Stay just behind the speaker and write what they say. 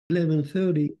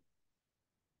11:30,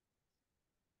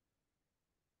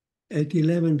 at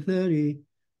 11:30,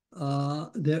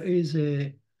 there is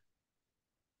a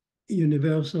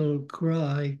universal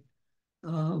cry,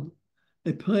 a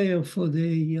prayer for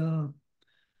the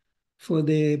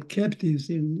captives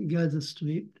in Gaza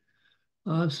Strip.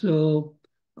 So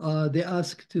they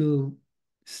ask to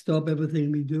stop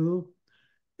everything we do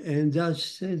and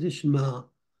just say the Shema.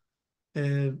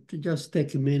 To just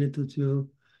take a minute or two.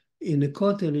 In the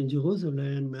Kotel in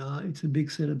Jerusalem, it's a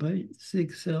big celebration,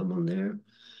 big ceremony there,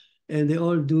 and they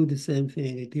all do the same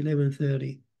thing at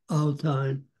 11:30 our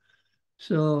time.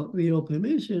 So with your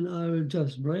permission, I will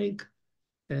just break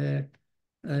at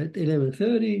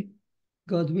 11:30,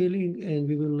 God willing, and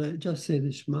we will just say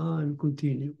the Shema and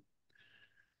continue.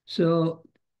 So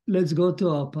let's go to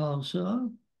our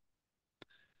Parsha.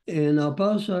 And our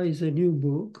Parsha is a new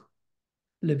book,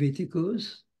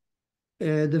 Leviticus,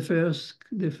 the first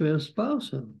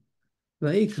Parsha,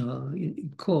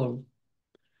 Vayikra, call.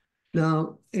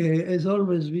 Now, as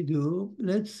always we do,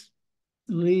 let's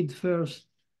read first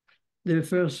the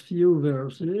first few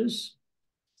verses,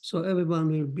 so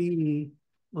everyone will be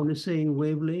on the same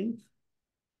wavelength,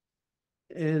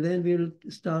 and then we'll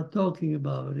start talking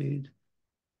about it.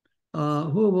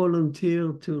 Who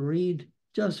volunteered to read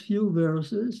just few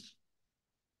verses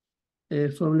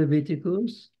from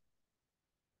Leviticus?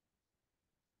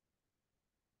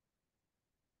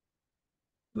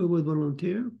 Who would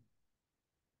volunteer?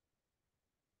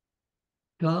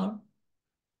 Carl?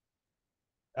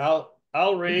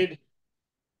 I'll read.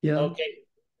 Yeah.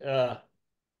 Okay.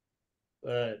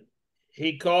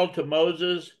 He called to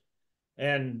Moses,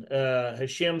 and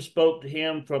Hashem spoke to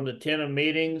him from the tent of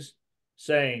meetings,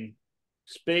 saying,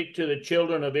 "Speak to the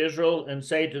children of Israel and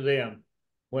say to them,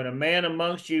 when a man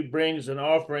amongst you brings an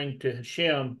offering to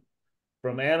Hashem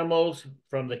from animals,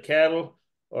 from the cattle,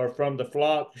 or from the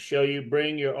flock, shall you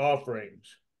bring your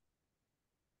offerings.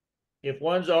 If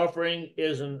one's offering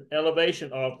is an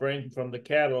elevation offering from the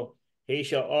cattle, he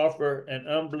shall offer an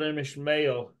unblemished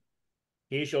male.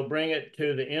 He shall bring it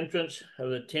to the entrance of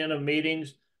the tent of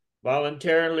meetings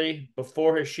voluntarily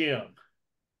before Hashem.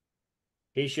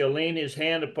 He shall lean his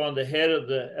hand upon the head of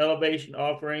the elevation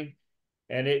offering,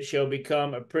 and it shall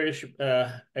become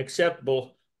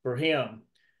acceptable for him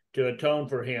to atone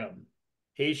for him.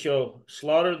 He shall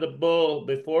slaughter the bull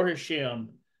before Hashem.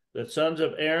 The sons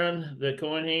of Aaron, the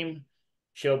Kohanim,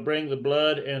 shall bring the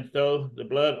blood and throw the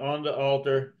blood on the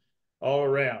altar all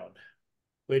around,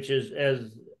 which is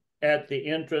as at the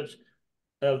entrance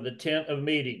of the tent of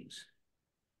meetings.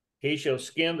 He shall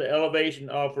skin the elevation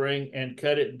offering and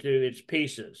cut it into its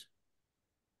pieces.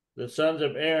 The sons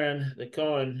of Aaron, the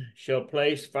Cohen, shall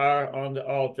place fire on the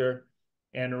altar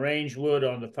and arrange wood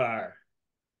on the fire.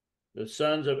 The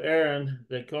sons of Aaron,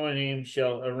 the Kohanim,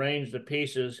 shall arrange the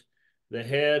pieces, the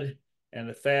head, and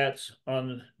the fats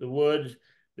on the wood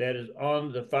that is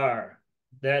on the fire,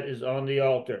 that is on the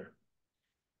altar.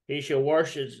 He shall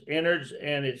wash its innards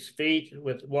and its feet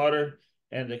with water,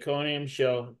 and the Kohanim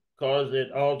shall cause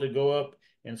it all to go up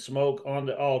in smoke on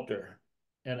the altar,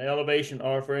 an elevation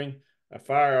offering, a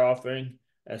fire offering,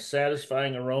 a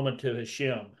satisfying aroma to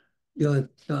Hashem. Yeah,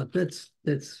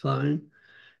 that's fine.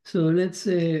 So let's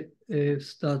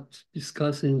start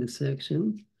discussing the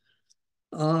section.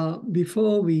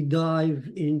 Before we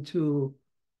dive into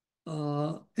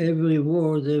every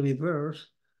word, every verse,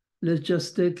 let's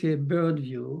just take a bird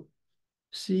view,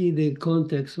 see the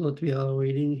context, what we are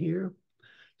reading here.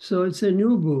 So it's a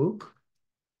new book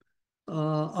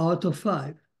out of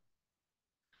 5.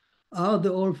 Are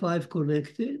the all 5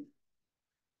 connected?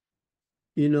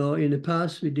 You know, in the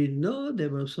past we didn't know. There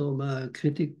were some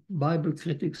Bible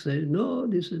critics say, no,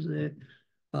 this is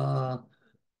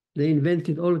they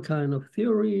invented all kind of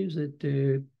theories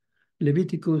that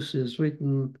Leviticus is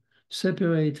written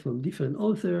separate from different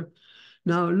author.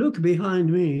 Now look behind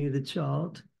me, the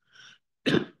chart.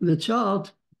 The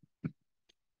chart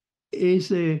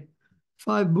is a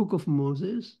 5 book of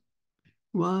Moses,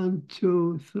 1,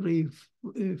 2, 3,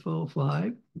 4,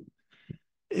 5.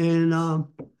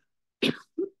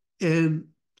 And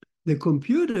the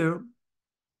computer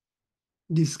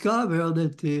discovered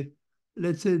that,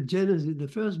 let's say Genesis, the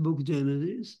first book,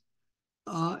 Genesis,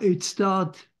 it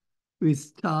starts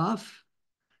with Taf,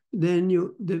 then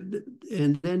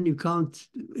then you count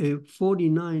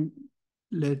 49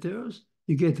 letters,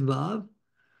 you get Vav,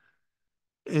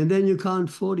 and then you count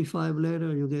 45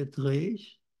 letters, you get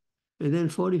Resh, and then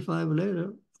 49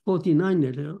 letters,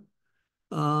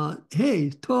 hey,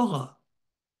 Torah,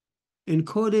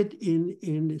 encoded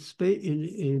in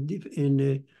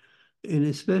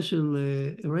a special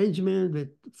arrangement that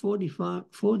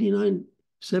 49,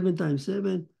 7 times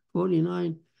 7,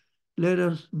 49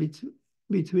 letters between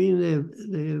between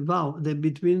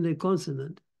the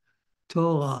consonant,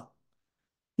 Torah.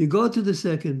 You go to the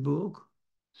second book,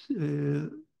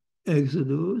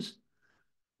 Exodus.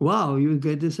 Wow, you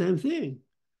get the same thing.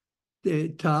 The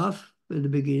Taf at the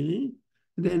beginning,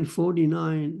 then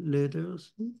 49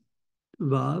 letters,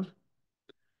 Vav,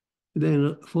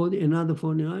 then another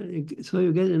 49. So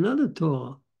you get another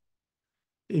Torah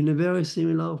in a very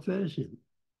similar fashion.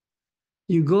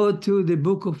 You go to the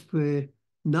book of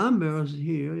Numbers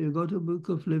here, you go to the book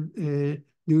of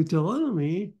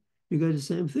Deuteronomy, you get the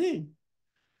same thing.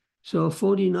 So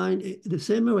 49, the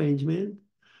same arrangement,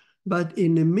 but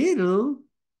in the middle,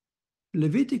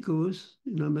 Leviticus,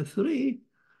 number 3,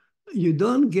 you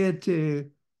don't get the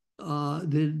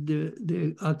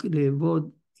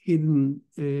word hidden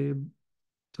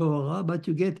Torah, but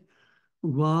you get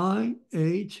YHVH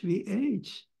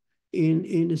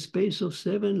in a space of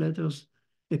 7 letters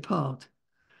apart.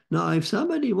 Now, if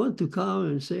somebody wants to come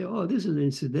and say, oh, this is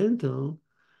incidental,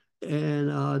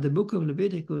 and the book of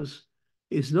Leviticus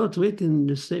is not written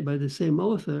by the same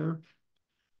author,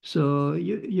 so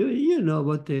you know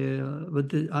what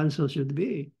the answer should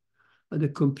be. The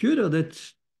computer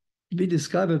that's been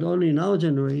discovered only in our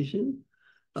generation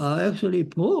actually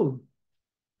proved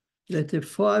that the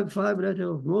five letters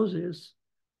of Moses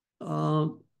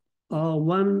are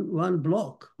one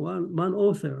block, one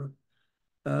author.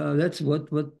 That's what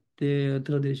the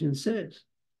tradition says.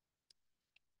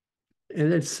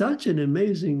 And it's such an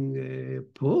amazing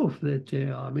proof that,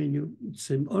 I mean,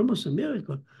 it's almost a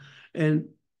miracle. And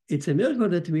it's a miracle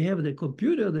that we have the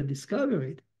computer that discovered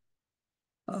it.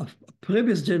 A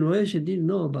previous generation didn't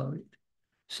know about it.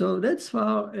 So that's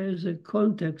far as the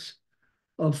context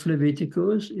of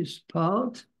Leviticus is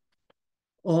part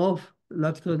of,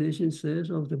 like tradition says,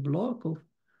 of the block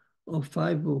of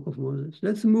 5 books of Moses.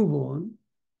 Let's move on.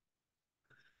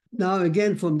 Now,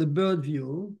 again, from the bird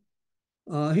view,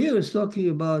 here is talking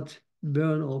about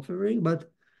burnt offering,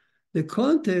 but the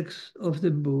context of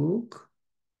the book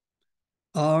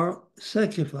are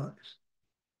sacrifice.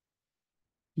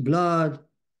 Blood,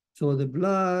 throw the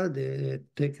blood,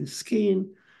 take the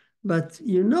skin. But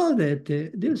you know that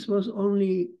this was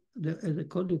only,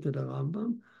 according to the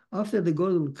Rambam, after the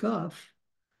golden calf,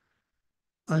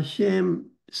 Hashem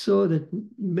saw that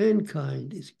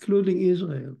mankind, including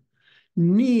Israel,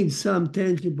 needs some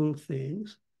tangible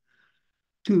things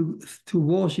to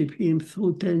worship him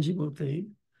through tangible things.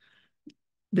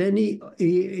 Then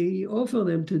he offered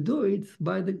them to do it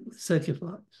by the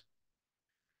sacrifice.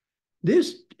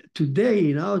 This today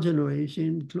in our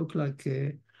generation it looked like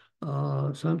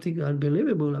something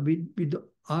unbelievable. I mean,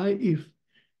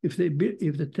 if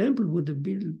the temple would have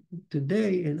been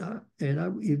today,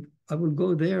 if I will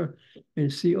go there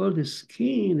and see all the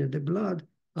skin and the blood,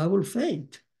 I will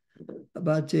faint.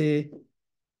 But in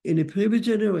the previous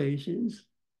generations,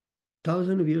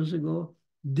 thousands of years ago,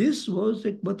 this was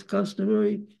what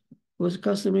was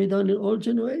customary done in all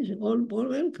generations, all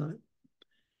mankind.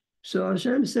 So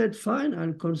Hashem said, fine,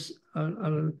 I'll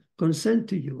consent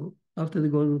to you after the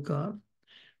golden calf.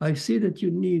 I see that you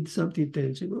need something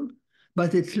tangible,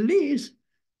 but at least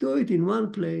do it in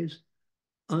one place,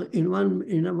 in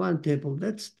one temple.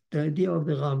 That's the idea of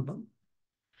the Rambam.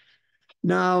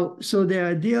 Now, so the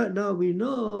idea, now we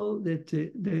know that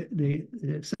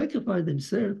the sacrifice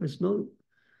themselves has no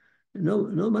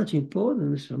much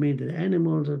importance. I mean, the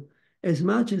animals, as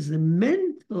much as the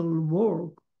mental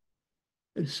work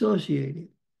associated,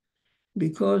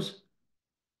 because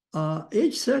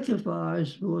each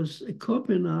sacrifice was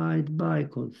accompanied by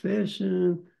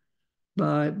confession,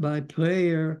 by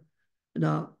prayer.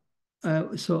 Now,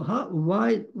 so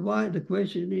why the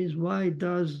question is, why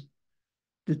does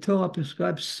the Torah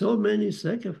prescribe so many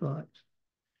sacrifices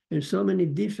and so many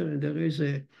different? There is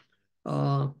a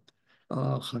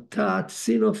chatat,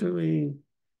 sin offering,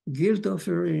 guilt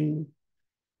offering,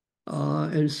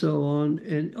 and so on.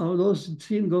 And all those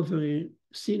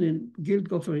sin and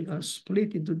guilt offering are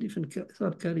split into different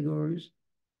subcategories.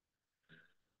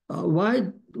 Why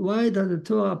does the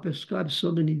Torah prescribe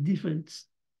so many different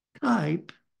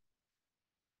types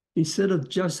instead of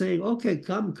just saying, okay,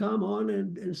 come on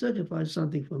and sacrifice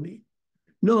something for me?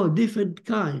 No, different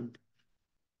kind.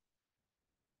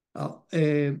 So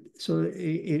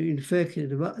in fact,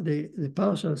 the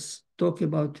parshas talk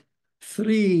about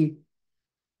three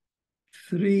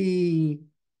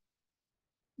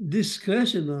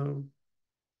discretional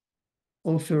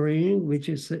offering, which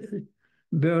is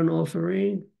burnt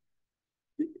offering,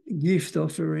 gift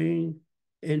offering,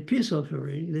 and peace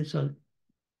offering. These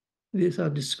are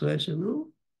discretional.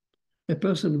 A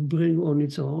person bring on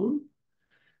its own,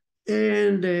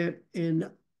 and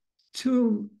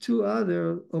two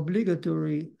other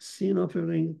obligatory sin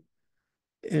offering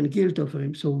and guilt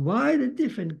offering. So why the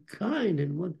different kind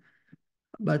and what?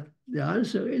 But the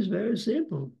answer is very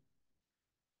simple.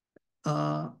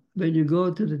 When you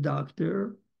go to the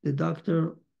doctor want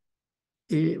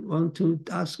to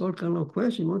ask all kind of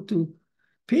questions, want to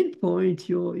pinpoint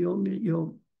your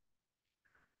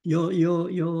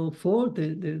fault,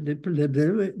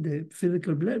 the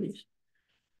physical blemish.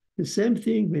 The same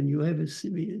thing when you have a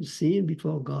sin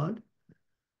before God.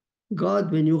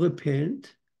 God, when you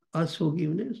repent, ask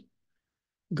forgiveness.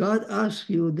 God asks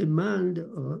you, demand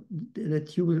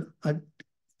that you will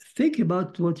think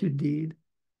about what you did,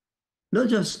 not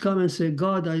just come and say,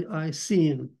 God, I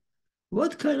sin.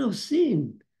 What kind of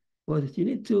sin? Well, you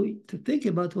need to think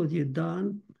about what you've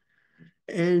done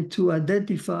and to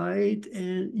identify it,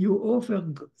 and you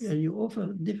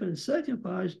offer different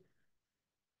sacrifice.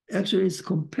 Actually, it's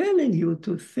compelling you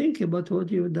to think about what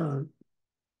you've done.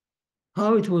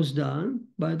 How it was done,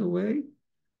 by the way,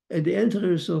 at the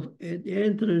entrance of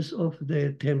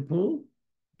the temple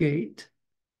gate,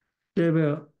 there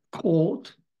were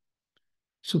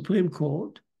Supreme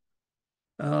Court,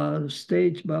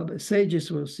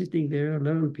 sages were sitting there,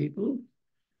 learned people,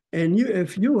 and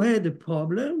if you had a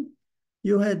problem,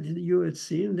 you had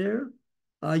seen there,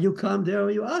 you come there,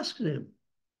 you ask them.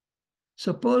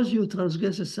 Suppose you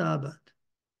transgress a Sabbath.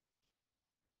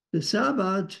 The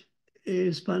Sabbath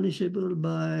is punishable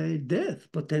by death,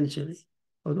 potentially,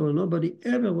 although nobody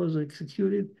ever was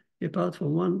executed apart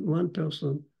from one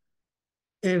person,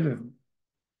 ever.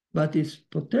 But it's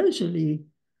potentially,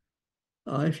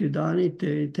 if you've done it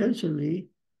intentionally,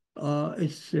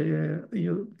 it's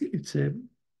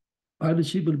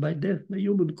punishable by death by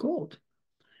human court.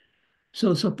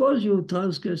 So suppose a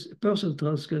person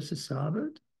transgress a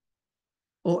Sabbath,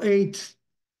 or ate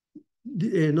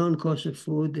non-kosher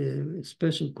food,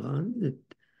 special one that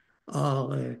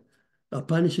are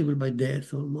punishable by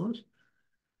death almost.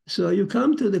 So you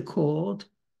come to the court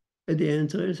at the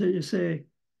entrance and you say,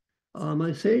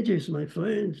 my sages, my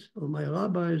friends, or my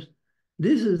rabbis,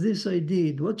 this I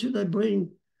did. What should I bring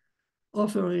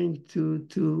offering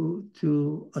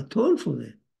to atone for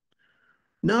that?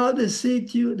 Now they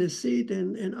sit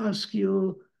and ask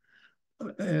you,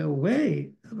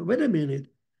 wait a minute.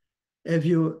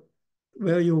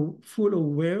 Were you full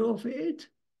aware of it,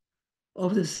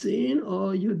 of the sin,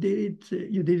 or you did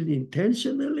it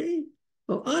intentionally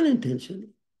or unintentionally?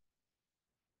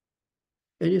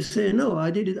 And you say, no,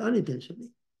 I did it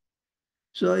unintentionally.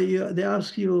 So they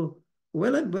ask you,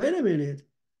 well, wait a minute,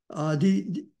 are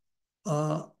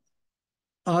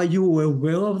you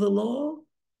aware of the law,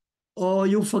 or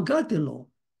you forgot the law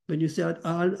when you said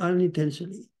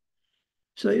unintentionally?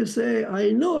 So you say,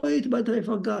 I know it, but I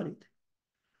forgot it.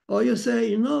 Or you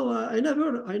say, I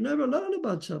never learned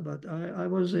about Shabbat.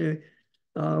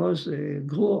 I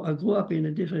grew up in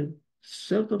a different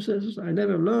circumstances. I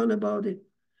never learned about it.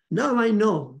 Now I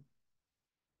know.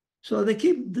 So they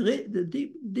keep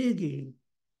deep digging.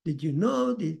 Did you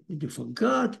know? Did you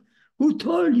forgot? Who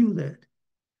told you that?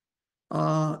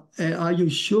 Are you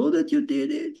sure that you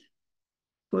did it?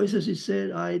 For instance, he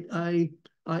said, I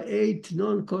ate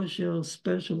non-kosher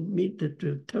special meat, that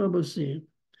was a terrible sin.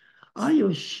 Are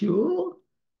you sure?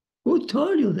 Who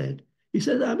told you that? He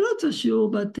said, I'm not so sure,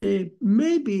 but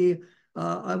maybe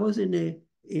I was in a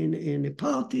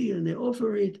party and they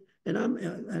offered it, and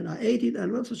I ate it.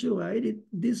 I'm not so sure I ate it,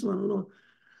 this one or not.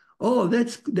 Oh,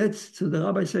 that's so the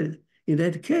rabbi said, in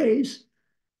that case,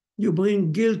 you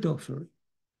bring guilt offering.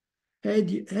 Had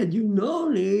you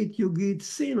known it, you get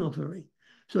sin offering.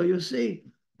 So you see,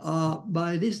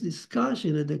 by this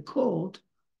discussion at the court,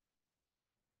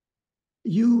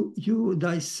 you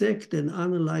dissect and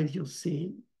analyze your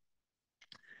sin,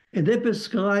 and they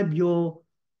prescribe your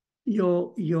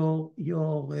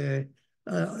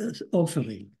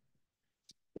offering.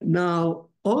 Now,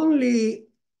 only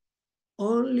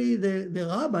the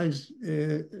rabbis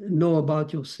know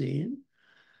about your sin,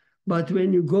 but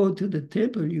when you go to the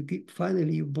temple,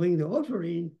 finally you bring the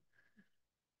offering,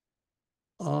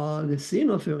 the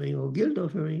sin offering or guilt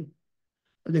offering.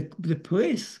 The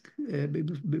priest,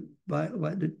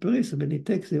 the priest, when he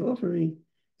takes the offering,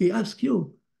 he asks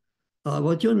you,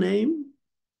 what's your name?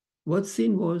 What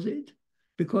sin was it?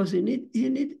 Because you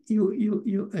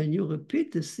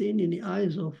repeat the sin in the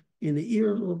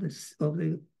ears of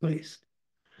the priest.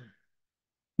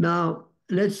 Now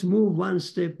let's move one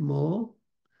step more.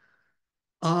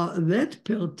 That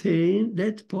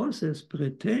process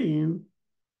pertain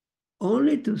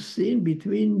only to sin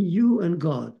between you and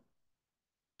God.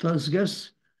 You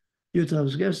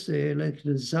transgress like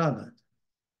the Sabbath.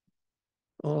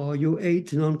 or you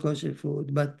ate non-kosher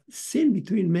food, but sin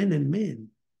between man and man.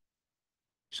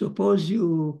 Suppose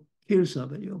you kill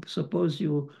somebody, suppose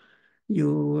you had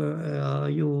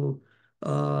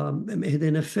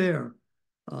an affair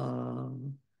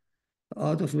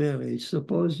out of marriage.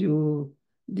 Suppose you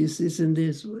this and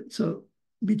this. So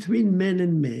between man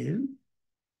and man,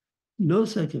 no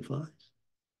sacrifice.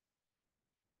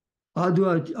 How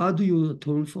do you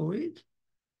atone for it?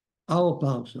 Our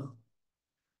parsa.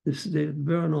 This is the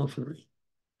burnt offering.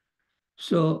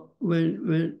 So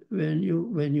when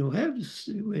you have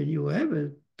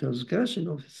a transgression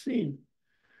of sin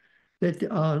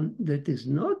that is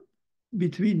not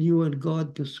between you and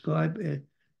God prescribed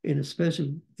in a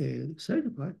special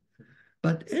sacrifice,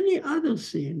 but any other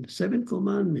sin, seventh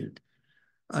commandment,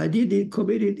 I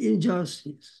committed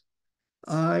injustice.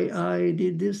 I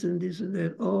did this and this and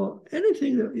that, or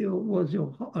anything that was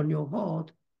on your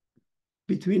heart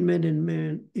between man and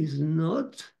man is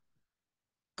not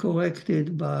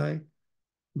corrected by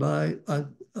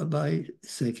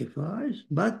sacrifice,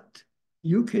 but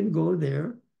you can go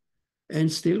there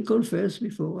and still confess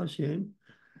before Hashem.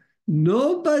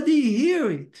 Nobody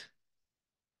hear it.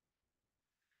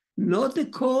 Not the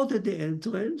court at the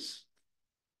entrance,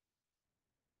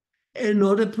 and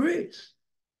not a priest.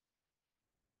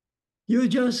 You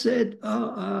just said,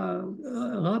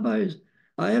 rabbis,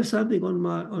 I have something on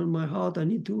my heart. I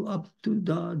need to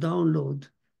download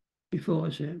before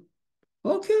Hashem.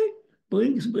 Okay,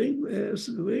 bring a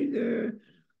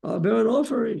burnt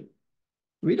offering.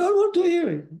 We don't want to hear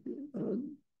it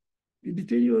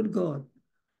between you and God.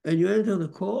 And you enter the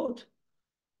court.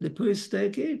 The priest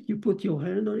take it. You put your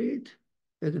hand on it,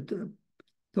 as the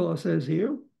Torah says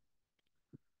here.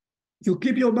 You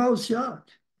keep your mouth shut.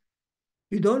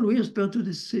 You don't whisper to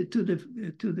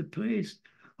the priest,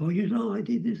 oh, I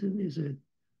did this and this.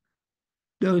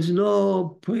 There is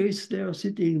no priest there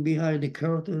sitting behind the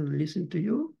curtain and listen to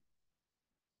you,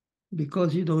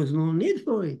 because there is no need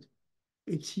for it.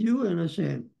 It's you and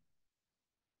Hashem.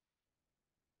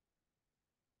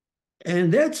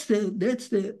 And that's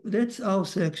our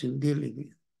section dealing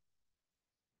with.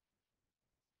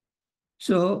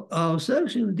 So our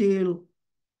section deal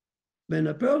when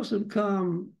a person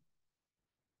comes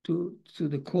to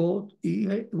the court, he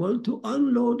wants to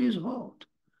unload his heart.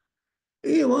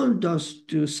 He wants just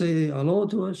to say hello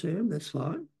to Hashem, that's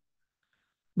fine.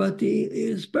 But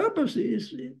his purpose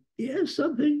is he has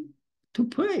something to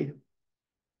pray.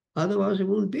 Otherwise, he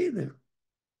won't be there.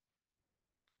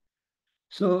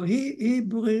 So he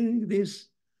brings this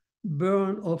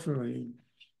burnt offering.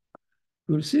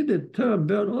 You'll see the term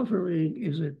burnt offering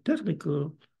is a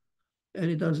technical, and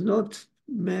it does not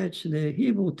match the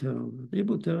Hebrew term. The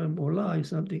Hebrew term, olah, is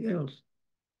something else.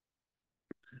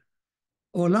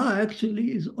 Olah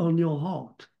actually is on your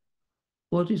heart.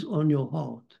 What is on your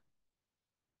heart?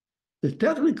 The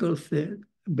technical thing,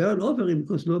 burnt offering,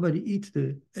 because nobody eats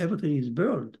everything is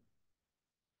burned.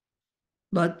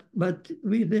 But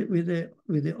with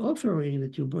the offering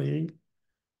that you bring,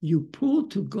 you pull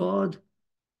to God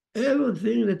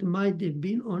everything that might have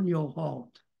been on your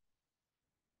heart.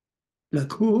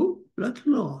 Like who? Like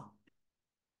Noah.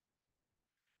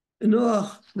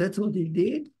 Noah, that's what he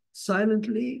did.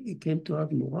 Silently, he came to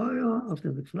Ad Moriah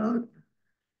after the flood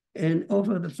and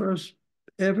offered the first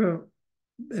ever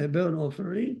burnt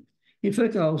offering. In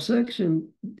fact, our section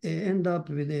end up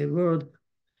with the word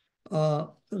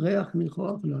Reach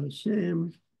Nichoach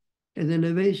LaHashem, an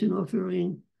elevation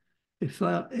offering,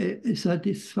 a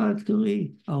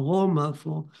satisfactory aroma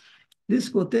for. This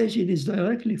quotation is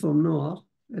directly from Noah,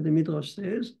 as the Midrash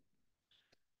says.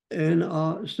 And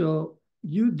so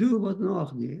you do what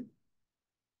Noah did.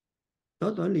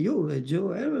 Not only you, a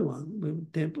Jew, everyone,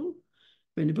 with the temple,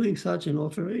 when you bring such an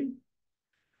offering,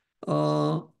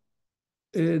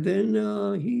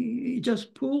 then he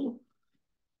just pulled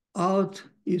out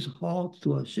his heart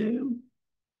to Hashem.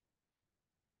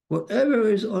 Whatever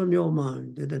is on your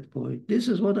mind at that point, this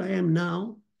is what I am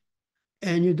now,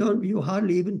 and you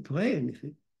hardly even pray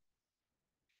anything.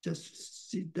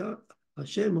 Just sit down,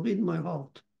 Hashem, read my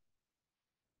heart.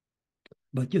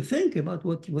 But you think about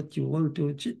what you want to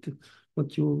achieve,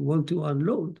 what you want to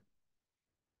unload.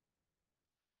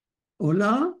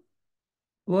 Olah,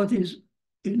 what is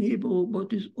in Hebrew,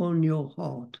 what is on your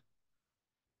heart?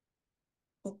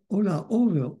 Olah,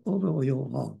 over your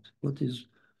heart. What is,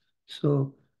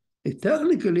 so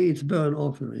technically it's burnt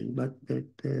offering, but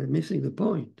missing the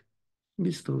point,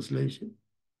 mistranslation.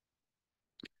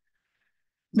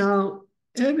 Now,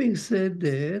 having said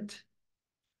that,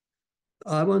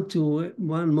 I want to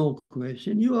one more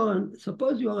question.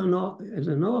 Suppose you are as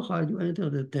a Noahide, you enter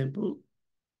the temple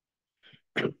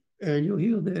and you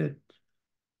hear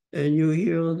and you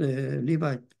hear the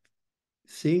Levite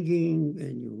singing,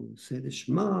 and you say the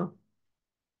Shema.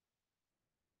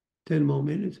 10 more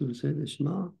minutes, we'll say the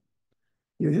Shema.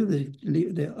 You hear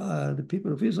the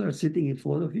people of Israel sitting in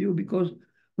front of you, because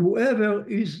whoever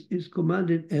is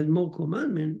commanded and more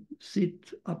commandment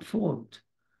sit up front.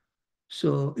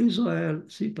 So Israel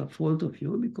sit up front of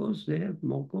you because they have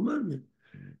more commandment.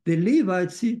 The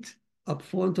Levites sit up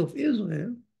front of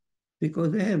Israel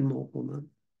because they have more commandment.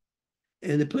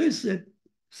 And the priests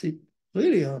sit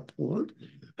really up front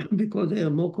because they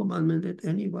have more commandment than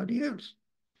anybody else.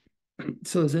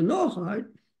 So the Noahide,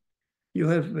 you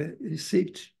have a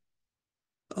sit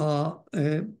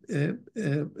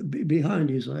behind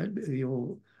Israel.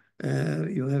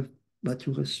 You have, but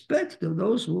you respect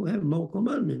those who have more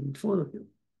commandment in front of you.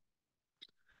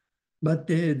 But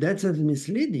that's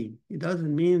misleading. It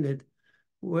doesn't mean that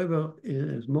whoever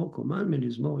has more commandment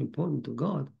is more important to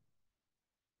God.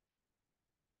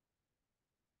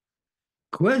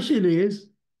 Question is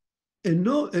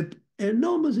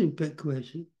enormous impact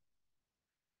question.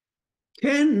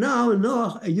 Can now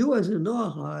Noah, you as a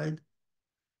Noahide,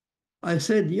 I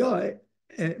said, yeah,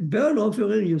 burnt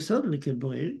offering you certainly can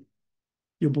bring.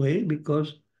 You bring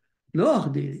because Noah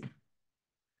did it.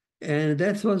 And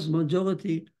that was the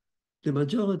majority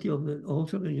of the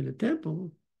offering in the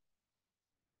temple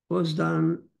was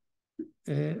done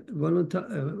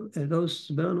those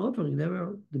burnt offering. They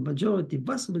were the majority,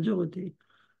 vast majority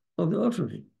of the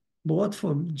offering brought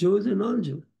from Jews and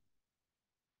non-Jews.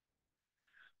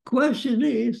 Question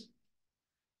is,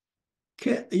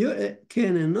 can a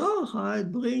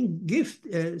Noahide bring gift,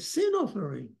 sin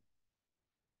offering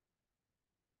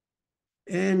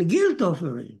and guilt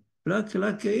offering,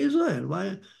 like Israel?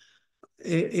 Why,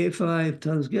 if I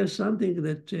transgress something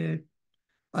that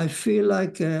I feel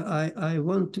like I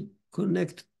want to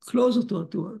connect closer to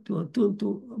a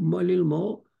little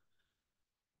more,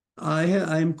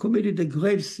 I'm committed a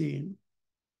grave sin.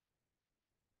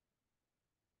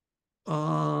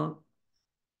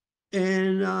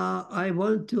 And I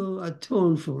want to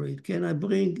atone for it. Can I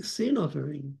bring sin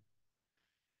offering?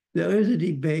 There is a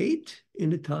debate in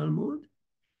the Talmud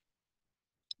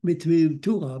between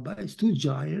two rabbis, two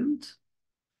giants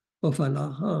of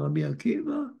halacha, Rabbi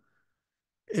Akiva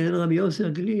and Rabbi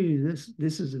Yossi Aglili.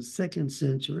 This is the 2nd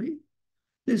century.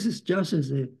 This is just as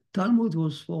the Talmud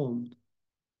was formed.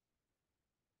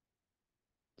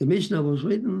 The Mishnah was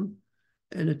written,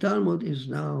 and the Talmud is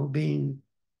now being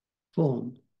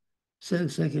formed,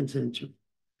 2nd century.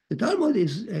 The Talmud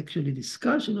is actually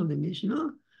discussion of the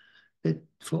Mishnah, that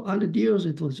for 100 years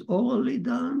it was orally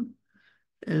done,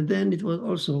 and then it was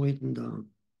also written down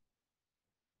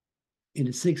in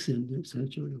the 6th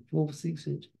century, 4th, 6th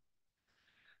century.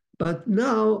 But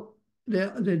now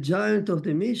the giant of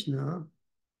the Mishnah,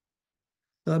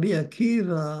 Rabbi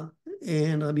Akiva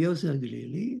and Rabbi Yossi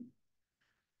Aglili,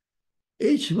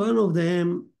 each one of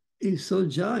them is so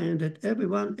giant that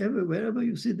wherever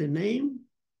you see the name,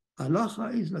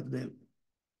 halacha is like them.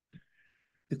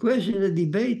 The question, the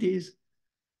debate is,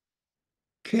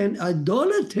 can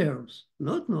idolaters,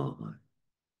 not Noahide,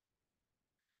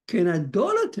 can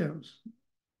idolaters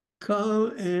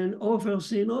come and offer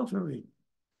sin offering?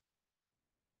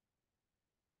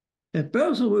 A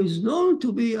person who is known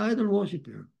to be idol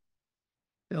worshiper,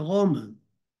 a Roman,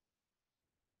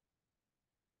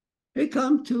 he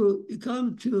come to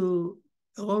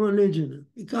a Roman legionary,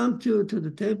 he come to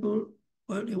the temple,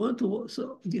 well, he want to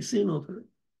get sin offering.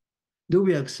 Do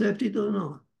we accept it or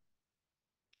not?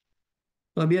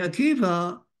 Rabbi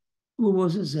Akiva, who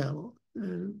was a zealot,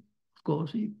 of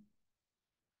course, he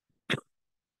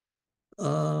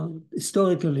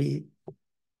historically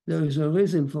there is a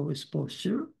reason for his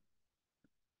posture.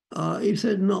 He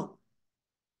said no.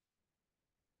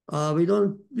 We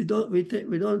don't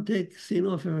take sin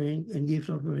offering and gift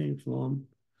offering from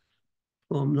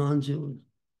non-Jews.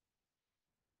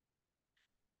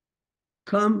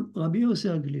 Come Rabbi Yossi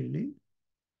Aglili,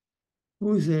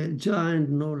 who is a giant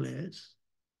no less.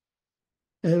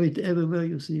 Everywhere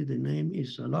you see the name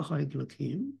is halacha like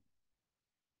him.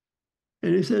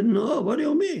 And he said, no, what do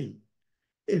you mean?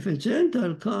 If a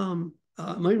Gentile come,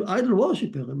 idol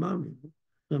worshiper, remind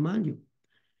you,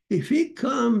 if he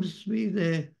comes with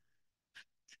a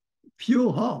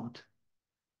pure heart,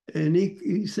 and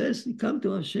he says he come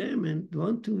to Hashem and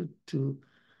want to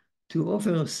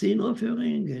offer a sin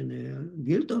offering and a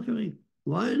guilt offering,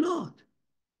 why not?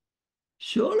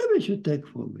 Surely we should take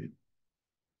from him.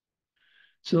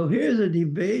 So here's a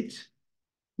debate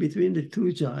between the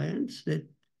two giants that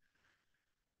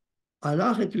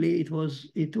halachically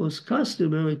it was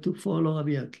customary to follow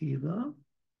Rabbi Akiva.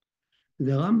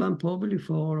 The Rambam probably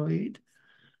followed it.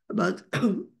 But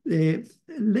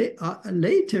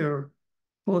later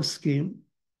poskim,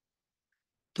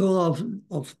 Torah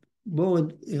of more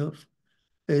of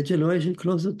a generation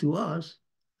closer to us,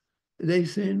 they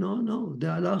say, no, the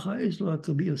halacha is like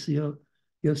Rabbi Yossi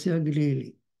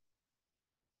Glili,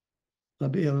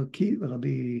 Rabbi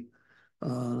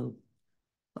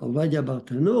Ovadia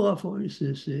Bartanura, for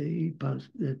instance, he passed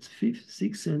that 5th,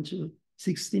 6th century,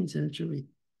 16th century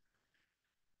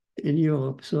in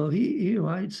Europe. So he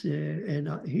writes, and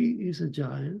he is a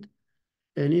giant,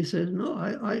 and he says, no,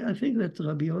 I think that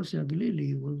Rabbi Yossi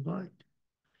Glili was right.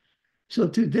 So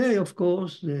today, of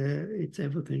course,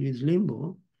 everything is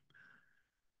limbo.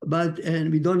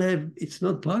 And we don't have, it's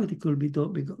not practical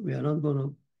because we are not going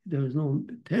to, there is no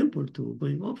temple to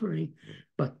bring offering.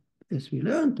 But as we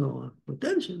learn Torah,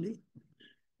 potentially,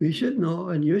 we should know,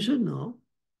 and you should know,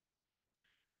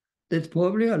 that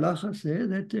probably halacha said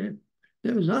that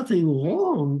there is nothing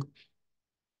wrong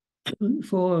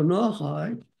for a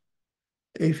Noachide,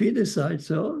 if he decides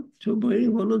so, to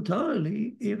bring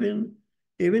voluntarily even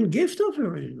gift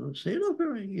offering or sin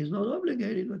offering. He's not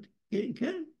obligated, but he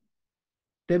can.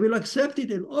 They will accept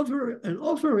it and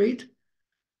offer it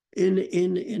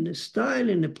in a style,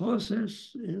 in a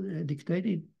process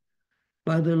dictated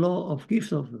by the law of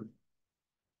gift offering.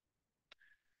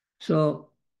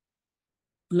 So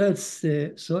so as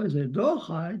a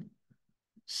Noachide,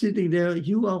 sitting there,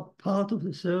 you are part of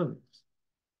the service.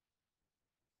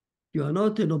 You are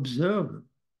not an observer.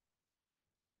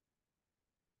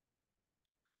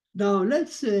 Now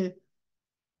let's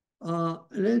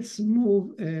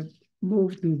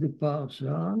move to the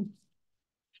parsha.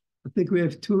 I think we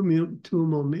have two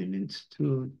more minutes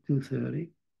to 2:30.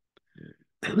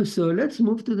 So let's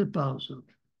move to the parsha.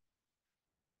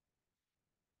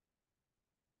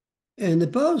 And the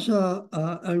parsha,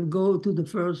 I'll go to the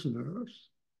first verse,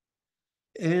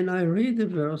 and I read the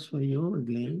verse for you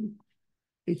again.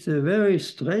 It's a very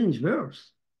strange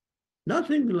verse.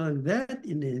 Nothing like that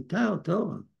in the entire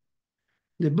Torah.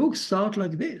 The book starts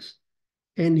like this.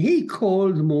 And he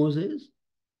called Moses,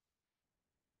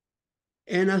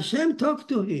 and Hashem talked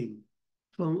to him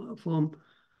from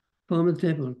the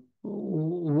temple.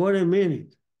 What a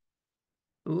minute.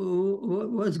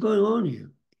 What's going on here?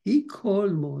 He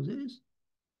called Moses,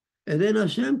 and then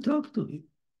Hashem talked to him.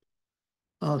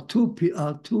 Are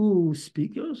two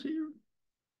speakers here?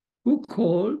 Who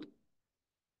called?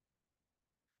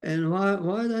 And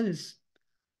why that is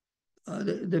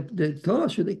the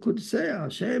Torah could say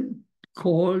Hashem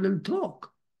called and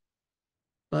talk,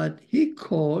 but he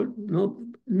called, no,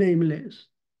 nameless.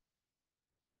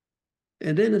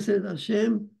 And then it says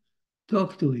Hashem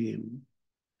talked to him.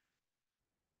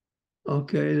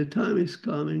 Okay, the time is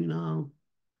coming now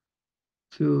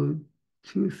to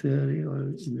 2:30 or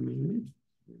in a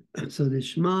minute. So the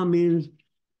Shema means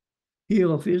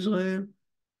hear of Israel,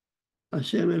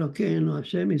 Hashem Elokeinu.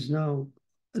 Hashem is now,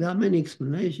 there are many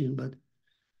explanations, but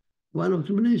one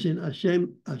explanation,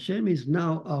 Hashem is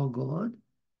now our God.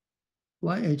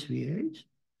 YHVH.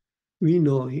 We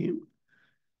know him.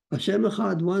 Hashem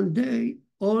Echad, one day,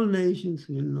 all nations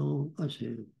will know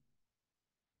Hashem.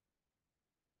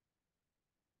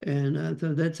 And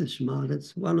so that's a Shema.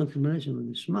 That's one explanation of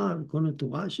the Shema, according to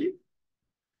Rashi.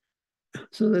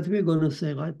 So that we're going to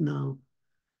say right now,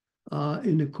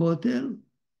 in the Kotel,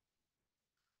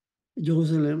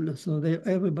 Jerusalem. So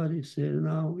everybody said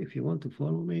now, if you want to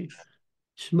follow me,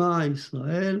 Shema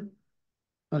Israel,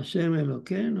 Hashem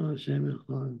Elokeinu, Hashem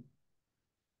Echad.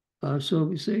 So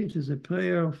we say it is a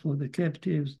prayer for the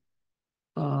captives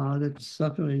that's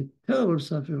suffering, terrible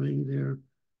suffering. They're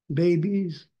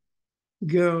babies,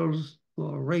 girls who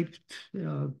are raped,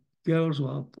 girls who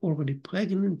are already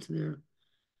pregnant, they're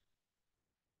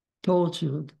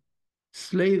tortured,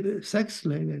 sex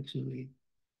slave actually.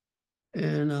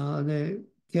 And they're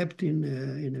kept in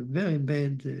a very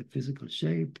bad physical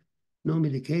shape, no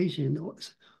medication.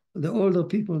 The older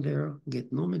people there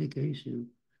get no medication,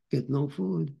 get no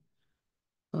food.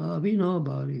 We know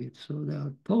about it. So they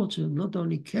are tortured, not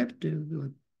only captive,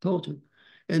 but tortured.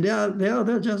 And they are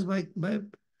just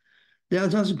they are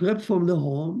just grabbed from the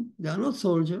home. They are not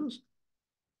soldiers.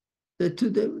 They're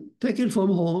taken from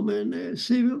home and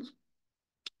civils.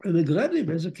 And they grab them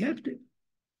as a captive,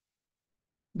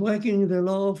 breaking the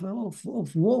law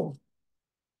of war.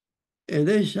 And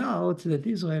they shout that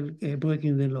Israel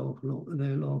breaking the law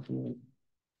of war.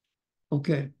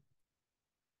 Okay.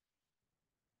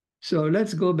 So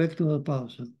let's go back to the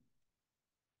parsha.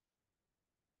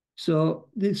 So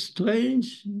this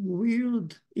strange,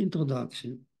 weird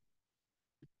introductory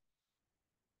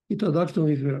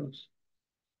verse.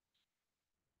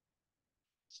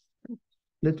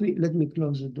 Let me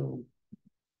close the door.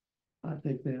 I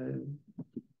think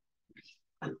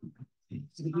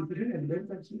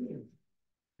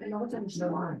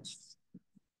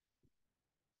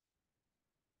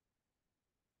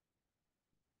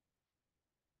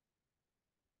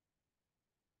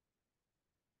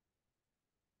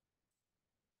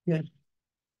yeah,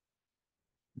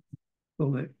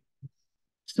 correct.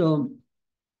 So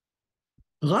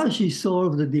Rashi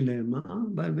solved the dilemma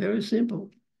by very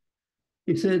simple.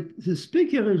 He said the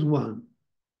speaker is one.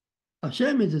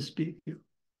 Hashem is the speaker.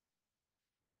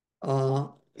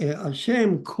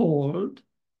 Hashem called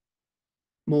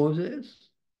Moses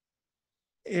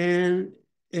and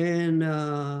and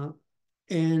uh,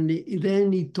 and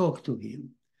then he talked to him.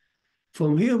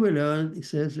 From here we learn, he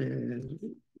says,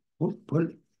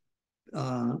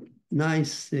 uh,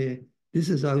 nice, this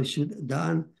is how you should have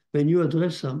done. When you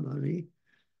address somebody,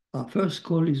 first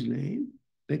call his name,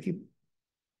 make him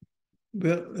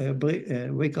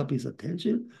wake up his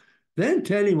attention, then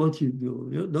tell him what you do.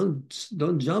 You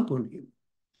don't jump on him.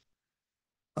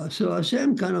 So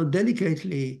Hashem kind of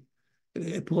delicately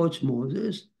approached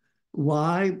Moses.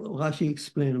 Why? Rashi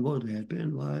explained what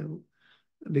happened. Why?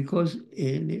 Because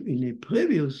in the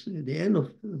previous, the end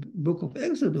of the book of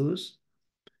Exodus,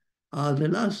 the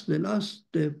last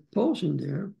portion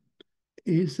there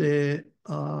is it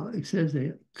says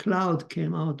a cloud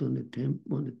came out on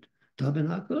the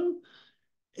tabernacle,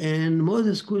 and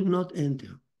Moses could not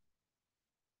enter.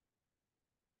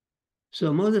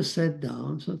 So Moses sat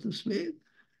down, so to speak,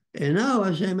 and now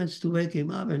Hashem has to wake him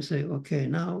up and say, okay,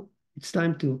 now it's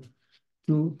time to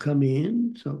come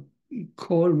in. So he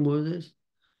called Moses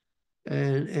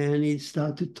and he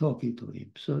started talking to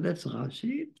him. So that's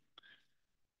Rashi.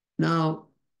 Now,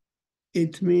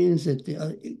 it means that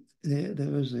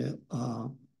there is a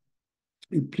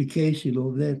implication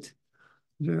of that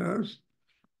verse.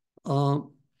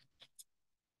 And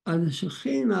the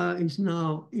Shekhinah is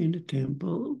now in the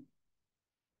temple,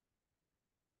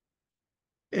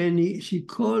 and she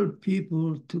called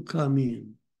people to come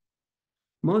in.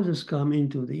 Moses come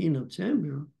into the inner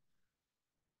chamber.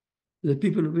 The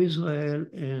people of Israel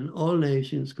and all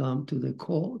nations come to the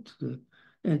court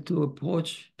and to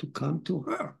approach, to come to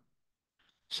her.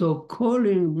 So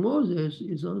calling Moses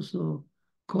is also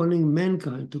calling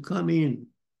mankind to come in.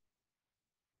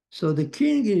 So the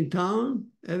king in town,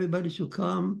 everybody should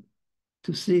come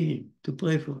to see him, to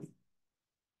pray for him.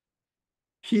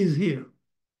 She's here.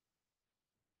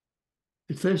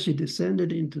 At first she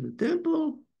descended into the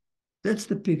temple. That's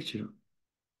the picture.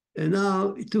 And now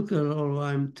it took her a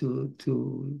long time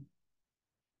to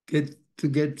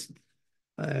get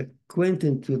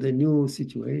acquainted to the new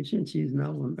situation. She's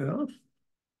now on earth.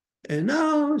 And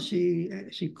now she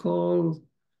called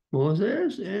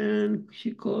Moses and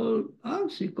she called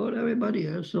us, she called everybody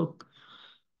else. So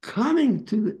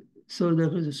so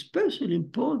there is a special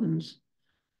importance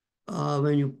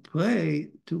when you pray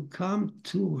to come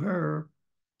to her,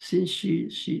 since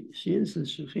since the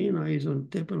Shekhinah is on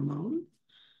Temple Mount.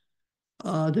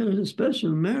 There is a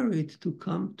special merit to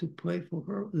come to pray for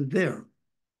her there.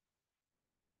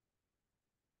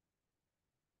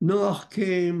 Noah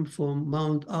came from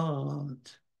Mount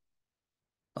Ararat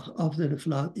after the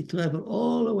flood. He traveled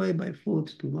all the way by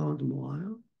foot to Mount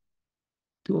Moriah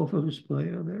to offer his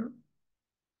prayer there.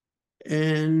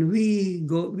 And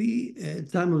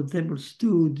at time of the temple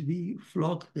stood, we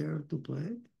flocked there to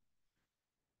pray.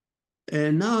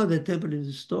 And now the temple is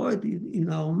destroyed, in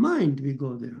our mind we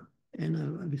go there.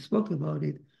 And we spoke about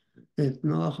it, that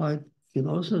Noahide can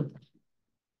also,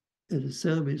 as a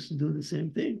service, do the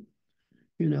same thing.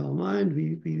 In our mind,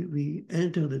 we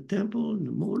enter the temple in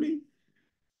the morning,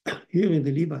 hearing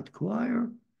the Levite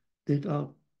choir that are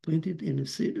printed in the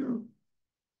Siddur.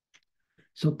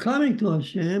 So coming to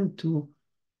Hashem to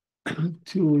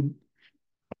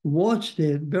watch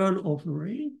the burnt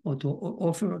offering, or to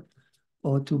offer,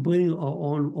 or to bring our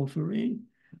own offering,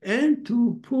 and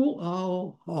to pour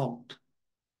our heart.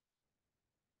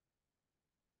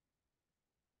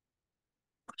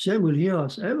 Hashem will hear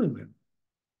us everywhere.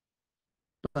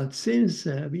 But since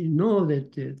we know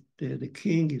that the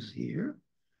king is here,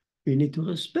 we need to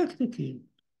respect the king.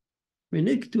 We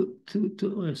need to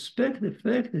respect the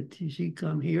fact that she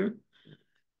come here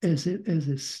as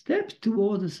a step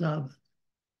toward the Sabbath.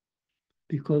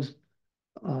 Because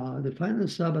the final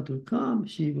Sabbath will come,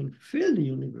 she will fill the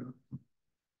universe.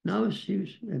 Now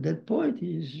at that point,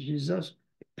 she's just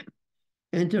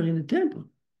entering the temple.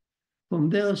 From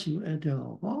there, she will enter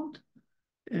our heart,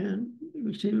 and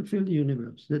she will fill the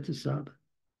universe. That's the Sabbath.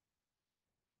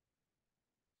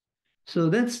 So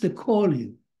that's the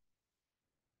calling.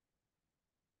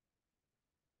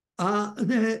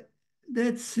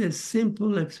 That's a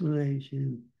simple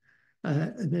explanation.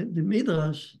 the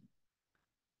Midrash,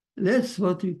 that's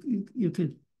what you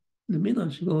could, the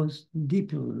Midrash goes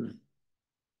deeper than that.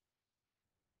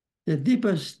 The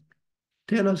deepest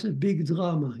tell us a big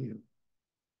drama here.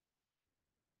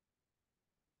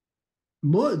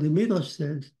 More, the Midrash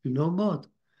says, you know what?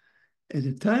 At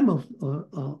the time of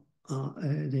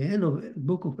the end of the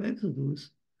book of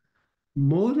Exodus,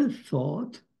 Moses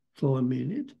thought for a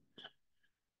minute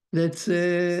that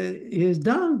he's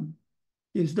done.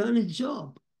 He's done his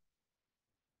job.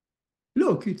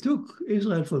 Look, he took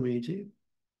Israel from Egypt.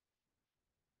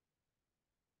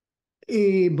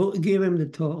 He gave him the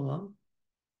Torah.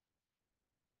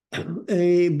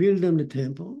 He built them the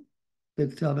temple, the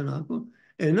tabernacle.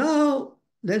 And now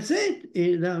that's it.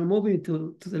 They're moving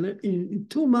to the land. In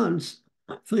 2 months,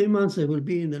 3 months, they will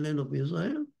be in the land of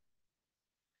Israel.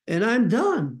 And I'm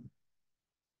done.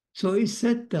 So he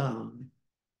sat down.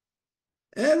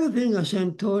 Everything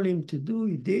Hashem told him to do,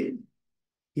 he did.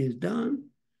 He's done.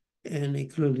 And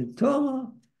including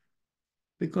Torah,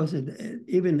 because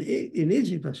even in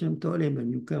Egypt, Hashem told him,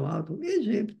 when you come out of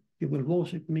Egypt, you will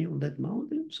worship me on that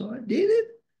mountain. So I did it.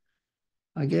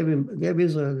 I gave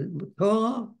Israel the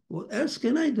Torah. What else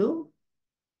can I do?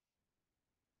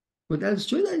 What else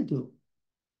should I do?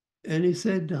 And he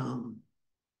sat down.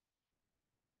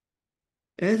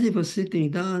 As he was sitting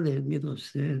down, the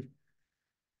Midrash said,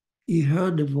 he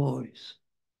heard the voice.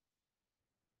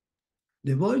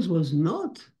 The voice was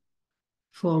not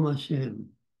from Hashem.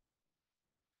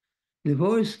 The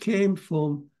voice came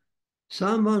from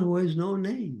someone who has no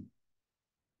name.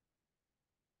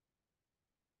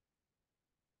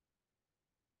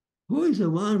 Who is the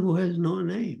one who has no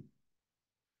name?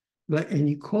 And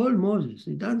he called Moses.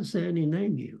 He doesn't say any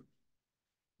name here.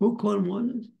 Who called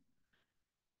Moses?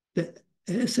 The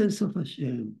essence of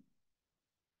Hashem.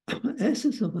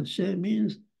 Essence of Hashem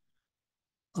means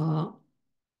the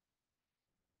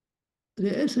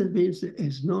essence means there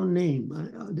is no name.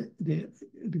 The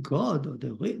God or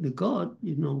the God,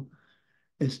 you know,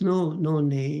 has no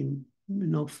name,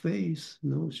 no face,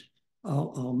 no.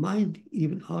 Our mind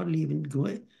even hardly even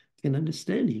can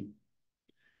understand him.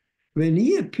 When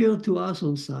he appeared to us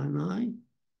on Sinai,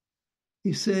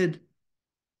 he said,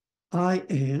 "I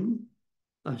am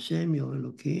Hashem your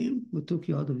Elohim, who took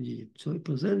you out of Egypt." So he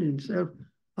presented himself,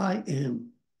 "I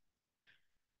am."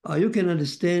 You can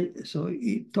understand, so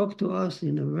he talked to us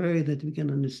in a way that we can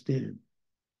understand.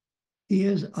 He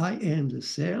is, "I am the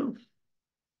self,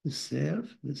 the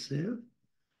self, the self."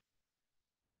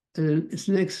 And then its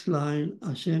next line,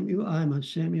 Hashem, I am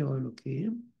Hashem your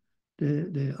Elohim,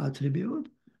 the attribute,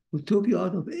 who took you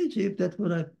out of Egypt. That's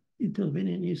what I intervene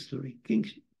in history,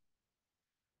 kingship.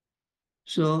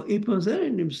 So he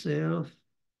presented himself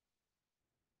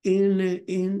in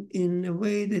a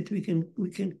way that we can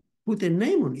put a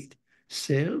name on it.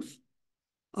 Self,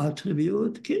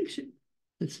 attribute, kingship.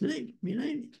 That's name, we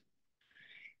name it.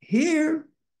 Here,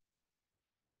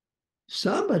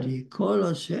 somebody called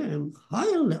Hashem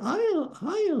higher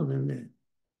than that,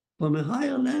 from a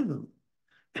higher level,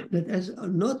 that is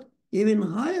not even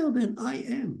higher than I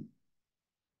am.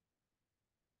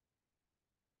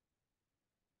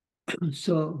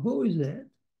 So who is that?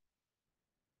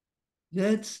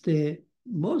 That's the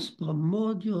most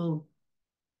primordial,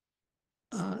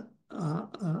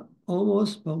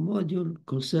 almost primordial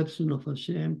conception of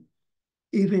Hashem,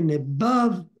 even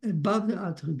above the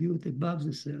attribute, above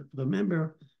the self.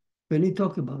 Remember, when he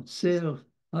talk about self,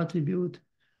 attribute,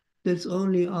 that's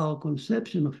only our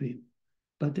conception of him.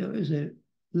 But there is a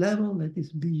level that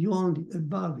is beyond it,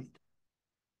 above it.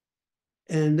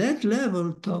 And that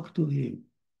level talk to him.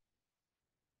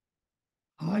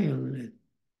 Higher than it,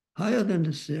 higher than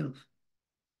the self.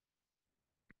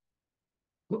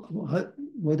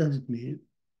 What does it mean?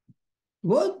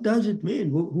 What does it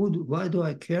mean? Why do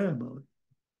I care about it?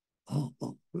 Oh,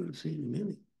 we'll see in a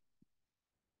minute.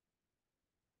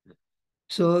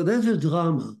 So there's a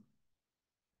drama.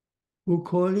 Who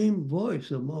call him voice?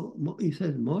 So he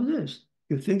says, "Moses,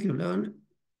 you think you learn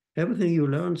everything you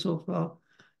learned so far?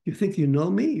 You think you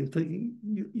know me? You think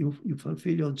you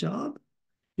fulfill your job?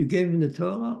 You gave him the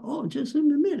Torah? Oh, just in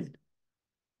a minute.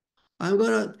 I'm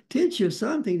going to teach you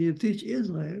something to teach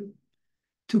Israel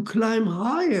to climb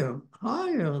higher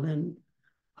than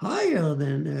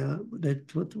that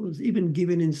what was even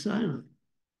given in Sinai."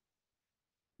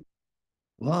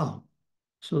 Wow.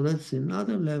 So that's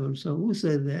another level. So who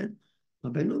said that?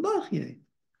 Rabbeinu Bachya.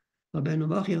 Rabbeinu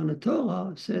Bachya on the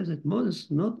Torah says that Moses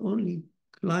not only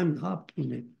climbed up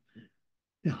in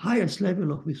the highest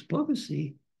level of his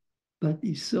prophecy, but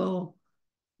he saw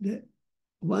the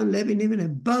one level even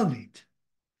above it.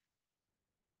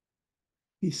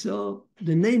 He saw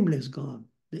the nameless God.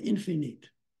 the infinite.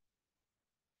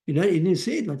 He didn't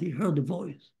say it, but he heard the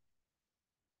voice.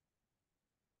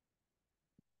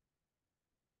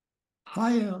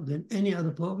 Higher than any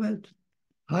other prophet,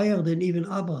 higher than even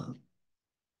Abraham.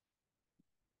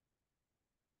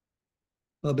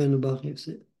 Rabbeinu Bachya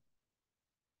said.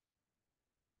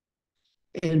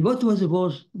 And what was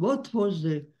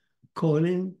the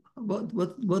calling?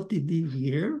 What did he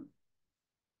hear?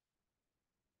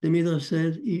 The Midrash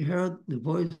said he heard the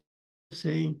voice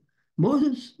saying,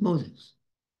 Moses, Moses.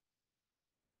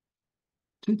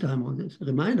 2 times Moses.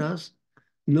 Remind us,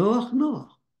 Noach, Noach.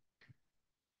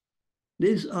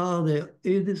 These are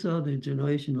the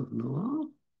generation of Noah.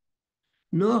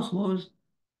 Noach was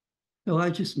a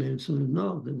righteous man. So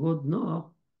the word Noach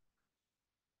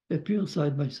appears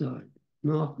side by side.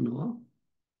 Noach, Noah.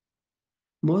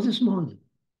 Moses, Moses.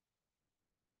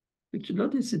 Which is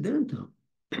not incidental.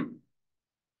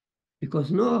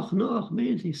 Because Noach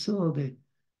means he saw the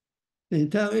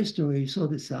entire history. He saw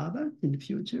the Sabbath in the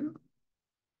future.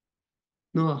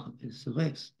 Noach is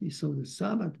rest. He saw the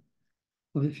Sabbath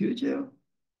of the future,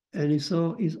 and he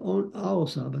saw our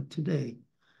Sabbath today.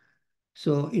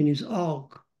 So in his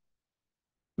ark,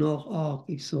 Noah's ark,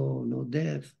 he saw no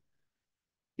death.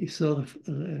 He saw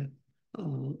the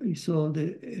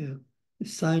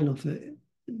sign of it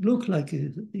looked like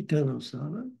an eternal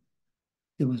Sabbath.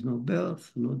 There was no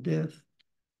birth, no death,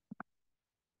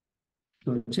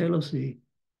 no jealousy.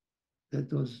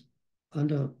 That was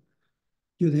under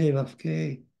Yud Hey Vav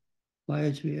Kei,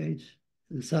 YHVH,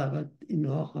 the Sabbath in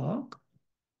Noah's ark.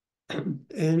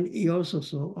 And he also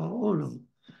saw our honor.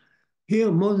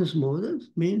 Here, Moses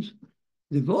means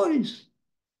the voice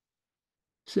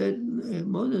said,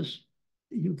 Moses,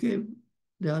 you gave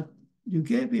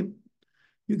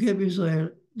Israel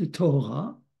the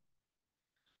Torah,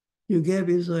 you gave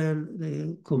Israel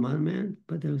the commandment,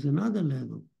 but there's another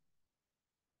level.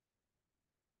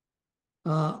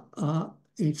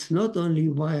 It's not only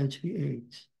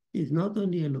YHVH, it's not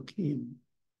only Elohim.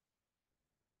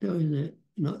 There is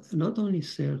not only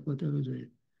self, but there is a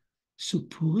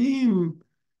supreme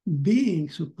being,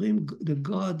 the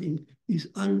God is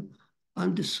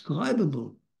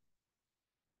undescribable.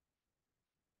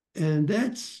 And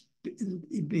that's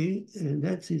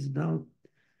now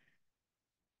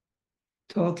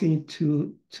talking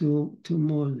to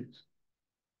Moses.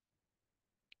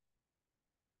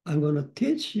 I'm going to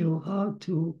teach you how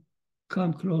to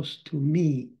come close to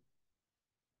me.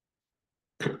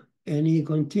 And he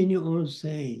continued on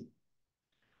saying,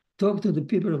 talk to the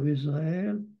people of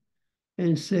Israel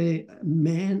and say,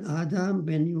 man, Adam,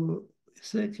 when you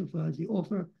sacrifice, you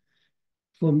offer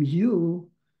from you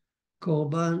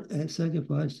korban, a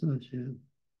sacrifice to Hashem.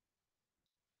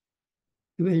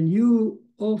 When you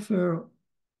offer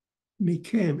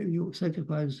mikem, you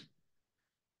sacrifice,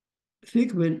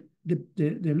 think when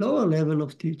the lower level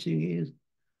of teaching is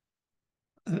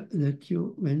that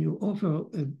when you offer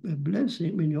a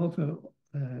blessing, when you offer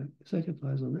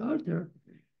sacrifice on the altar,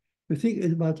 you think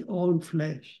about your own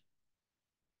flesh.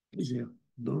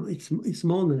 No, it's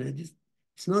more than that.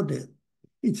 It's not that.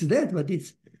 It's that, but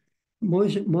it's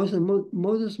Moses.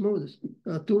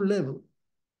 There are 2 levels.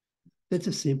 That's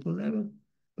a simple level.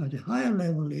 But the higher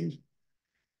level is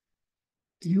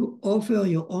you offer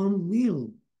your own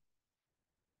will.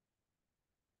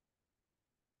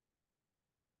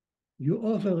 You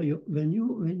offer when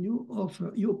you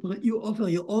offer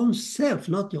your own self,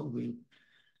 not your will.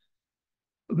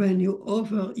 When you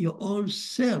offer your own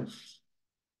self,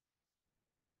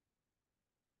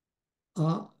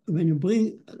 when you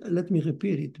bring, let me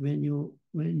repeat it. When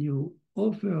you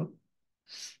offer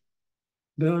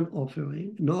burnt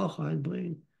offering, Noach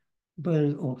bring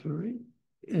burnt offering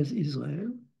as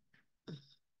Israel.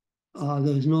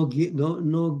 There is no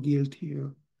guilt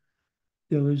here.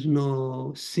 There is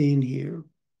no sin here.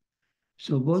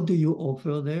 So what do you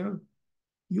offer there?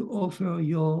 You offer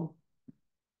yourself.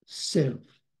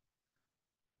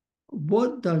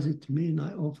 What does it mean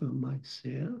I offer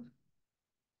myself?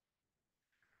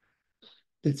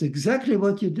 That's exactly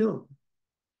what you do.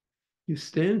 You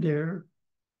stand there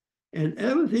and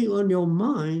everything on your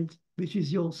mind, which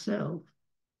is yourself,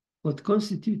 what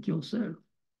constitutes yourself,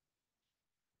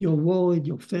 your worried,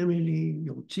 your family,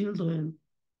 your children,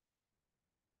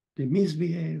 they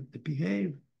misbehave, they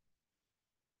behave.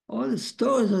 All the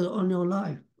stories on your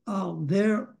life are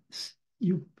there.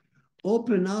 You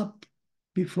open up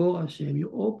before Hashem.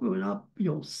 You open up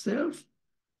yourself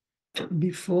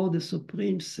before the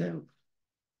Supreme Self.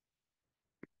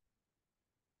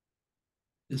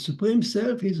 The Supreme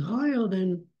Self is higher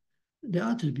than the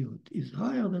attribute, is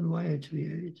higher than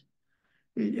YHVH.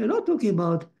 You're not talking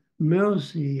about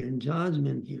mercy and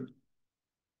judgment here.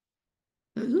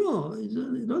 No, it's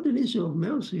not an issue of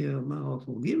mercy or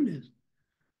forgiveness.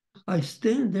 I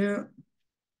stand there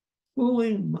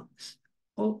opening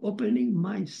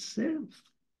myself,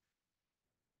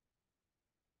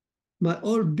 my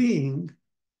whole being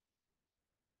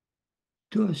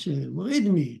to Hashem. Read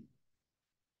me,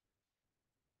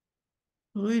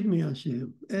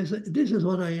 Hashem. This is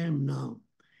what I am now.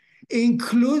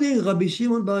 Including Rabbi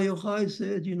Shimon Bar Yochai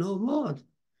said, you know what?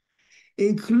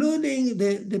 Including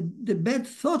the bad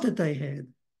thought that I had.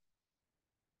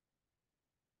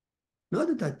 Not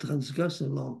that I transgressed the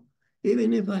law,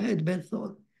 even if I had bad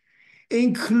thought.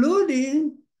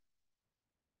 Including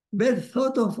bad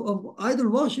thought of idol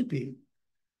worshiping.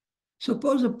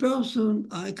 Suppose a person,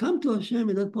 I come to Hashem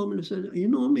at that moment and said, you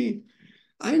know me,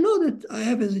 I know that I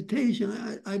have hesitation.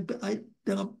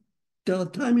 There are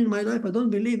times in my life I don't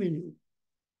believe in you.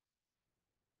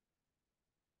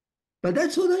 But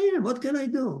that's what I am. What can I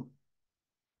do?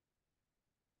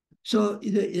 So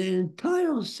the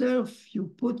entire self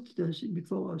you put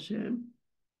before Hashem,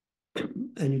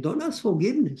 and you don't ask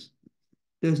forgiveness.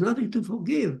 There's nothing to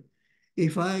forgive.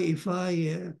 If I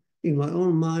in my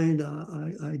own mind,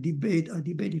 I debate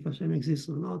if Hashem exists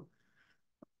or not.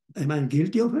 Am I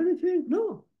guilty of anything?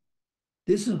 No.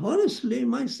 This is honestly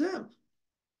myself.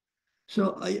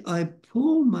 So I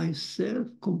pour myself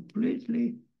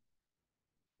completely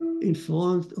in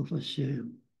front of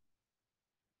Hashem,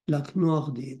 like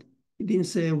Noach did. He didn't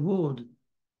say a word.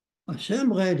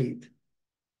 Hashem read it.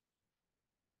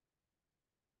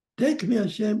 Take me,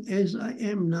 Hashem, as I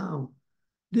am now.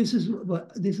 This is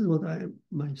what I am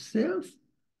myself,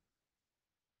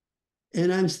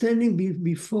 and I'm standing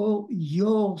before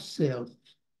yourself.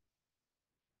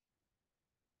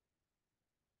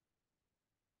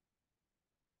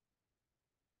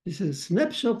 This is a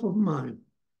snapshot of mine.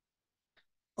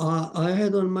 I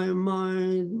had on my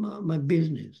mind my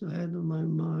business. I had on my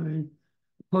mind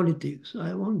politics.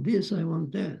 I want this, I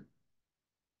want that.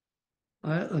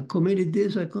 I committed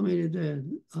this, I committed that.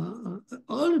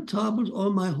 All the troubles,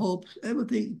 all my hopes,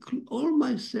 everything, all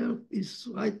myself is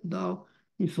right now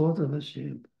in front of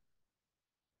Hashem.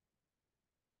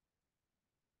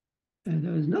 And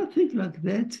there is nothing like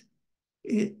that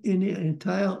in the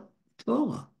entire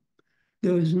Torah.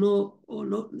 There is no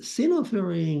sin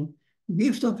offering,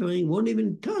 gift offering, won't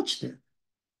even touch that.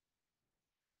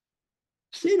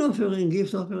 Sin offering,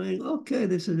 gift offering, okay,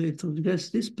 this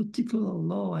particular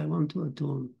law I want to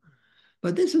atone.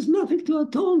 But this is nothing to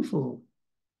atone for.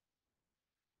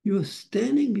 You are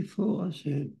standing before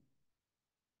Hashem.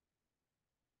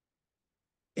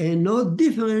 And no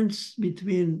difference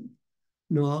between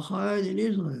Noachide and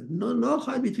Israel. No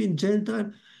Noachide between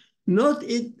Gentile. Not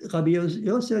it. Rabbi Yossi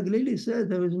HaGlili said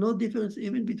there is no difference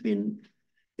even between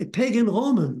a pagan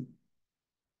Roman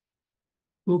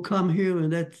who come here in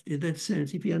that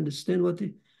sense. If you understand what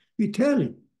you tell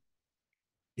him,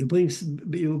 you bring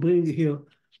here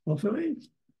offerings.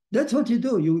 That's what you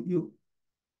do.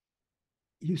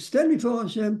 You stand before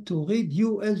Hashem to read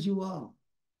you as you are.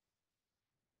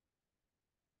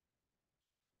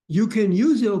 You can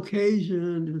use the occasion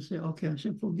and say, okay,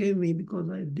 Hashem, forgive me because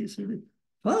I have this and it.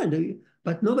 Fine,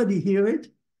 but nobody hear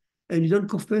it, and you don't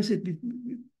confess it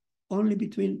only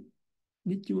between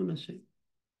you and Hashem.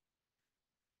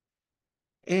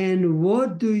 And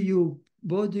what do you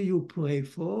pray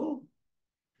for?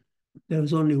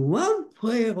 There's only one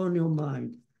prayer on your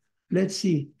mind. Let's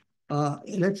see.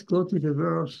 Let's go to the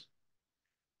verse,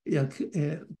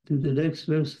 to the next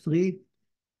verse 3.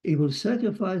 He will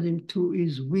sacrifice him to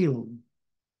his will.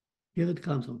 Here it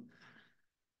comes on.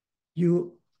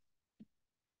 Your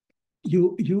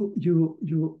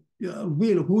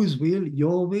will, whose will?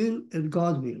 Your will and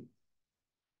God's will.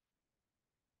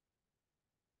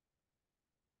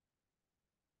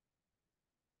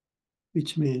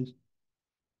 Which means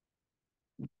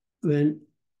when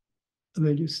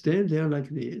you stand there like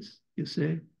this, you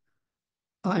say,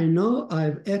 I know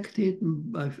I've acted,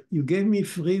 you gave me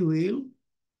free will,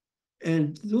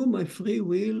 and through my free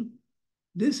will,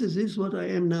 this is what I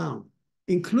am now,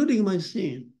 including my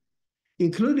sin,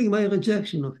 including my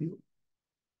rejection of you.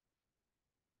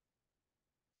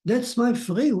 That's my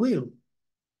free will.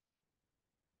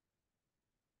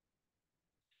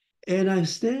 And I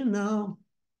stand now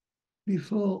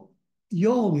before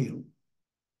your will,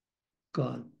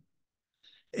 God.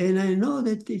 And I know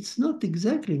that it's not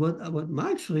exactly what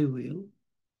my free will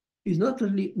is, not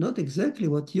exactly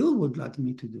what you would like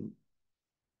me to do.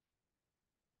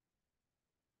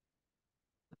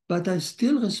 But I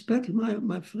still respect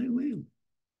my free will.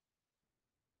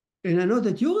 And I know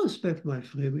that you respect my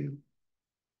free will.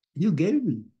 You gave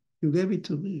it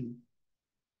to me.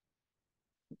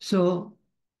 So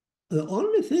the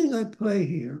only thing I pray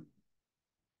here,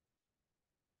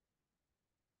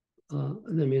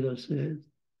 the middle says,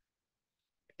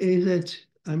 is that,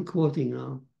 I'm quoting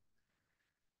now,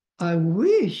 I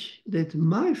wish that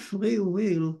my free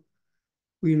will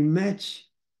match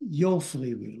your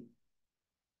free will.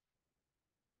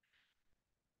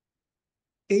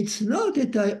 It's not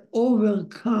that I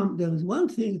overcome, there is one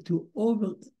thing to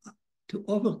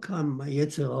overcome my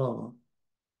Yetzer Hara.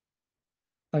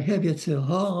 I have Yetzer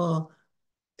Hara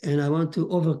and I want to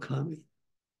overcome it.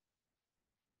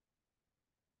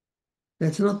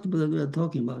 That's not what we are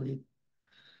talking about it.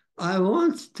 I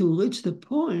want to reach the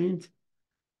point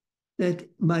that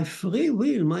my free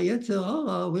will, my Yetzer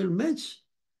Hara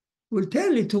will tell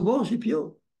me to worship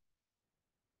you.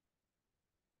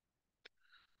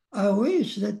 I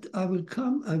wish that I will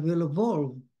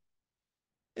evolve,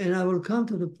 and I will come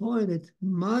to the point that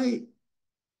my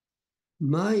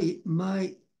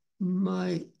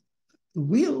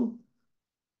will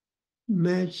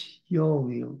match your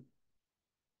will.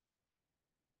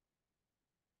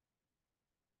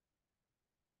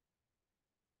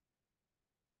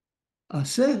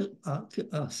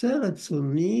 עשה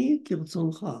רצוני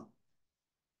כרצונך.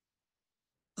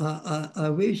 I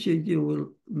wish that you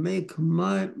will make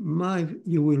I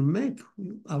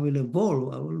will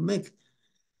evolve, I will make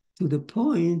to the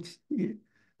point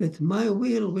that my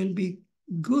will be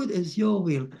good as your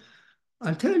will.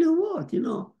 I'll tell you what,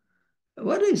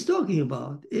 what he's talking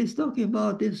about. He's talking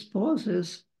about this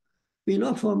process, we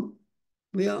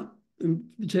are in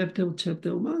chapter 1,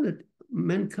 that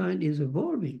mankind is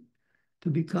evolving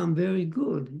to become very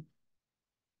good.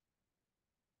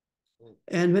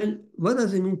 And what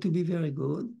does it mean to be very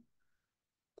good?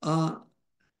 That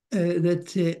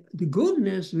the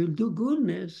goodness will do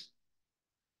goodness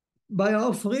by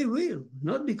our free will,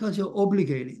 not because you're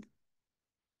obligated.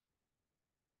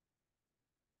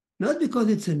 Not because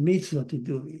it's a mitzvah to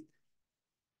do it.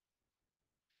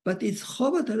 But it's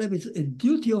chovat halev, it's a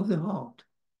duty of the heart.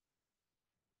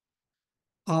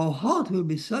 Our heart will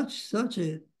be such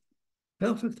a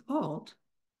perfect heart.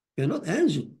 We're not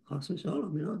angel, we're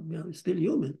still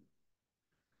human.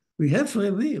 We have free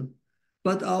will,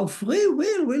 but our free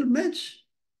will will match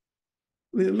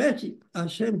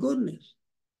Hashem goodness.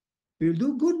 We'll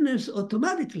do goodness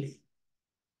automatically.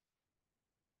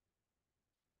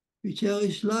 We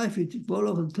cherish life, we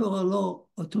follow the Torah law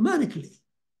automatically.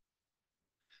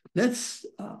 That's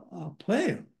our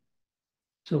prayer.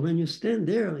 So when you stand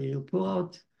there and you pour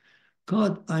out,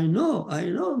 God, I know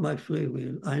my free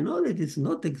will. I know that it's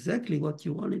not exactly what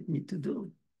you wanted me to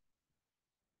do.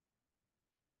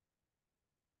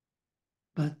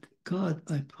 But God,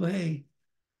 I pray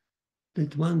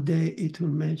that one day it will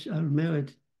match, I'll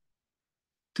merit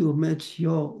to match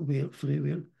your free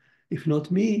will. If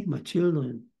not me, my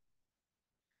children.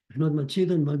 If not my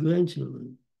children, my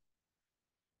grandchildren.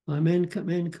 My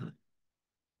mankind.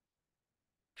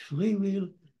 Free will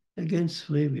against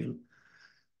free will.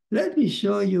 Let me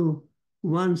show you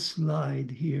one slide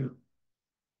here.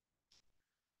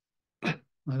 I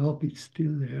hope it's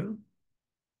still there.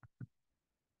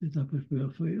 That I prepare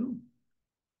for you.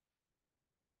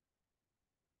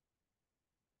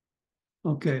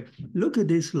 Okay, look at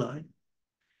this slide.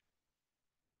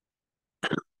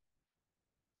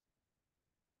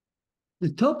 The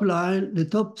top line, the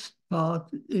top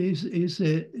part is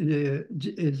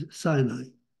Sinai.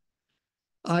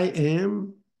 I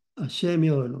am Hashem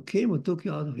your Elohim who took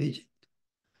you out of Egypt.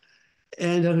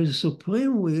 And there is a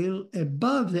supreme will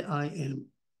above the I am.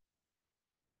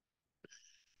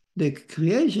 The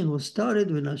creation was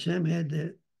started when Hashem had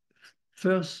the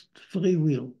first free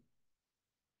will.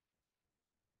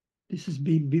 This is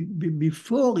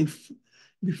before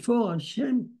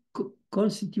Hashem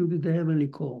constituted the heavenly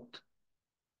court.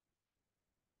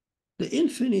 The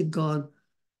infinite God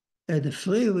had the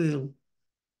free will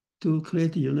to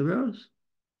create the universe.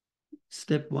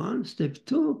 Step 1. Step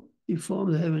 2, he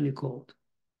formed the heavenly court.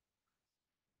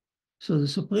 So the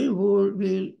supreme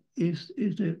will is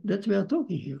that we are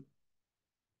talking here.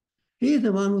 He is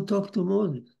the one who talked to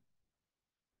Moses.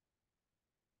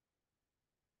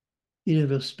 He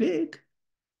never spoke,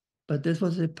 but that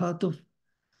was a part of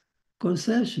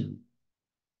concession.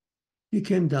 He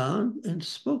came down and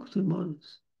spoke to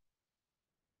Moses.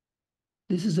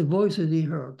 This is the voice that he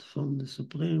heard from the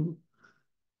supreme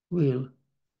will.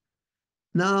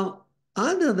 Now,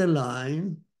 under the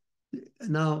line,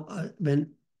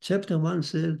 when chapter 1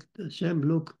 said, Hashem,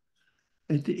 look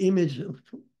at the image of,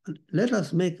 let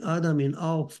us make Adam in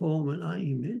our form and our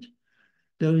image.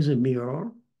 There is a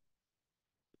mirror.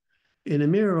 In a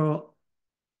mirror,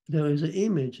 there is an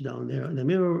image down there, and the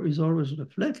mirror is always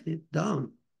reflected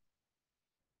down.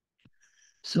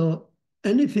 So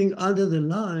anything under the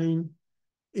line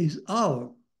is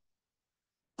our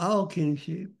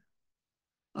kingship,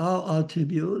 our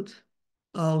attribute,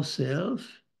 our self,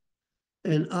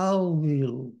 and our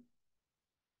will.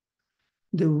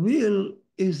 The will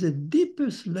is the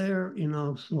deepest layer in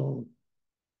our soul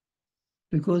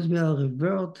because we are a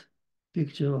revert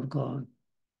picture of God.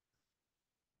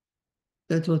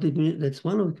 That's what it means. That's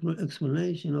one of the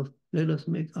explanation of let us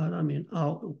make Adam in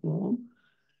our form,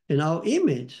 in our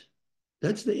image.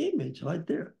 That's the image right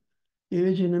there.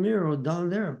 Image in the mirror down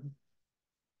there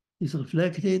is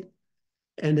reflected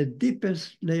and the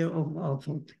deepest layer of our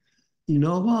thought. You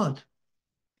know what?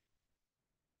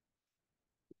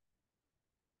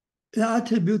 The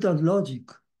attribute of logic.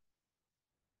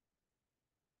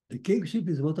 The kingship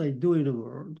is what I do in the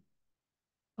world.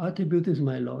 Attribute is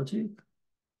my logic,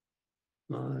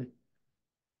 my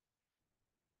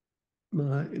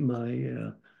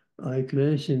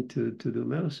inclination to do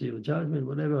mercy or judgment,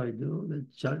 whatever I do,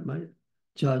 my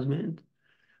judgment.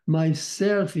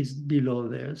 Myself is below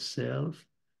there, self,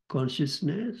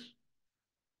 consciousness.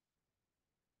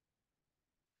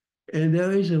 And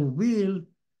there is a will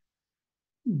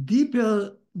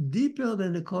deeper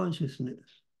than the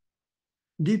consciousness,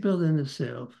 deeper than the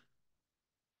self.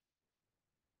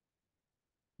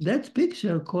 That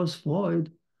picture caused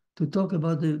Freud to talk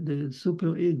about the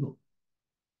superego.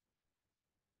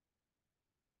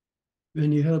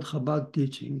 When he heard Chabad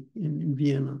teaching in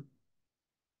Vienna.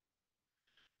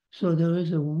 So there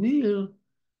is a will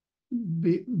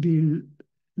be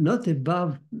not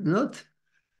above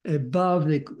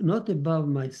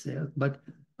myself, but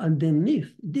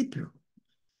underneath, deeper.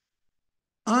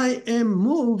 I am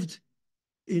moved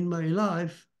in my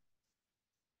life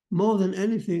more than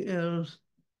anything else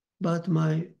but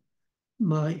my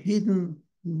hidden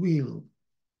will.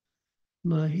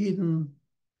 My hidden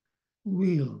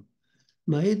will.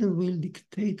 My hidden will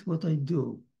dictate what I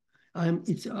do.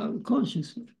 It's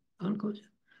unconscious.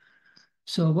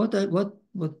 So when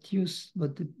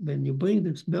you bring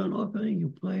this burnt offering, you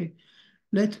pray,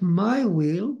 let my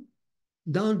will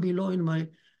down below in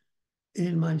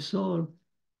my soul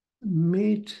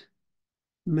match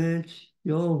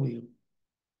your will.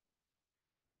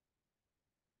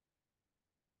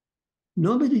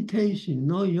 No meditation,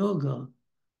 no yoga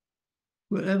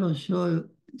will ever show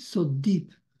so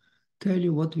deep, tell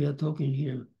you what we are talking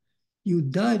here. You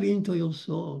dive into your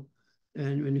soul,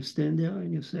 and when you stand there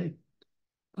and you say,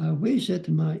 I wish that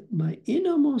my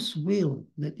innermost will,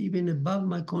 that even above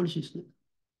my consciousness,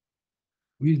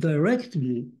 will direct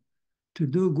me to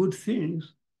do good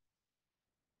things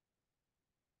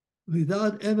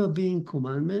without ever being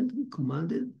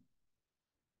commanded.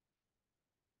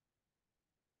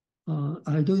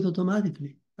 I do it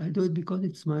automatically. I do it because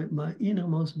it's my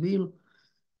innermost will,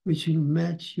 which will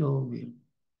match your will.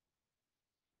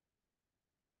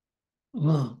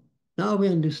 Wow. Now we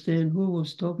understand who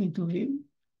was talking to him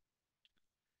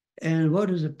and what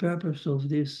is the purpose of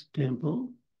this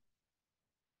temple.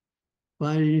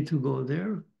 Why do you need to go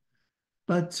there?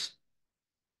 But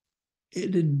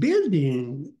the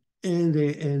building and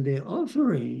the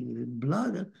offering, the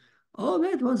blood, all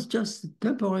that was just a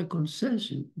temporary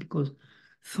concession because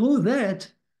through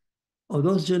that, or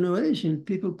those generations,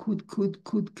 people could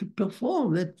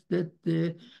perform that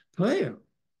prayer.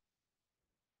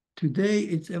 Today,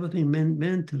 it's everything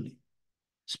mentally,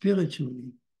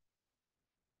 spiritually.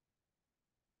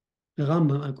 The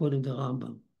Rambam, according to the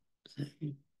Rambam.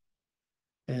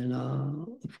 And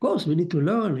of course, we need to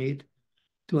learn it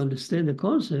to understand the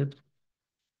concept.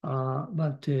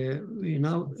 But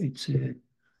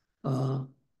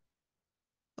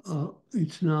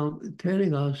it's now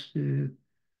telling us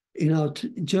in our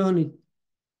journey,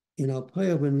 in our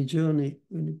prayer when we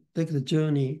take the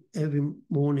journey every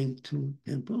morning to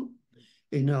temple,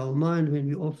 in our mind when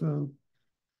we offering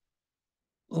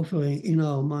in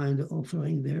our mind the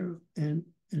offering there, and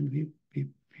we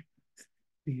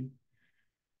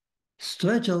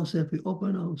stretch ourselves, we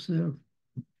open ourselves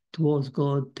towards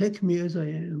God. Take me as I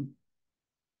am,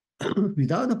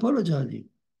 without apologizing,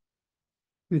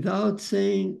 without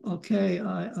saying, okay,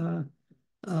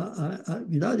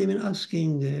 without even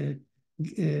asking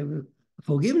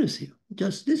forgiveness here.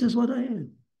 Just this is what I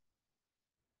am.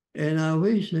 And I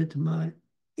wish that my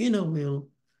inner will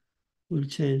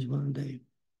change one day.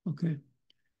 Okay.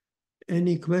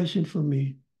 Any question for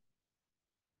me?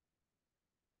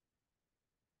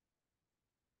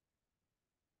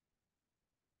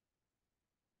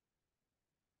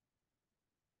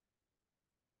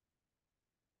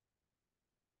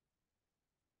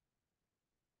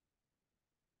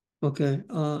 Okay.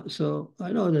 So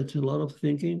I know that's a lot of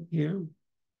thinking here.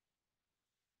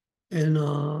 And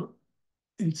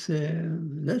that's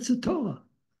a Torah.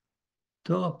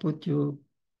 Torah put you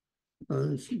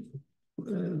to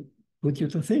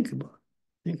think about.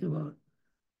 Think about.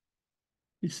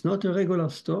 It's not a regular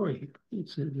story.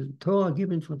 It's a Torah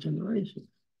given for generations,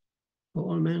 for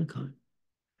all mankind.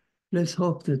 Let's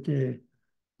hope that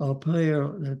our prayer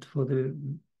that for the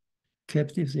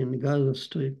captives in the Gaza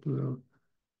Strip will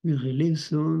be released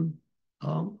soon,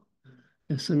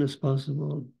 as soon as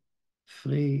possible,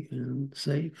 free and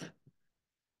safe.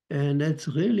 And that's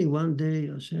really one day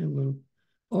Hashem will,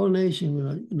 all nations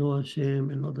will know Hashem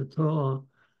and know the Torah.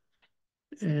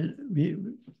 And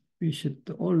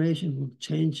all nations will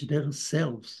change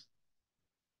themselves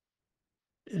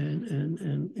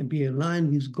and be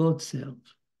aligned with God's self.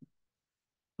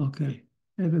 Okay.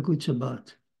 Have a good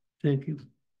Shabbat. Thank you.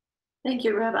 Thank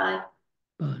you, Rabbi.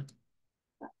 Bye.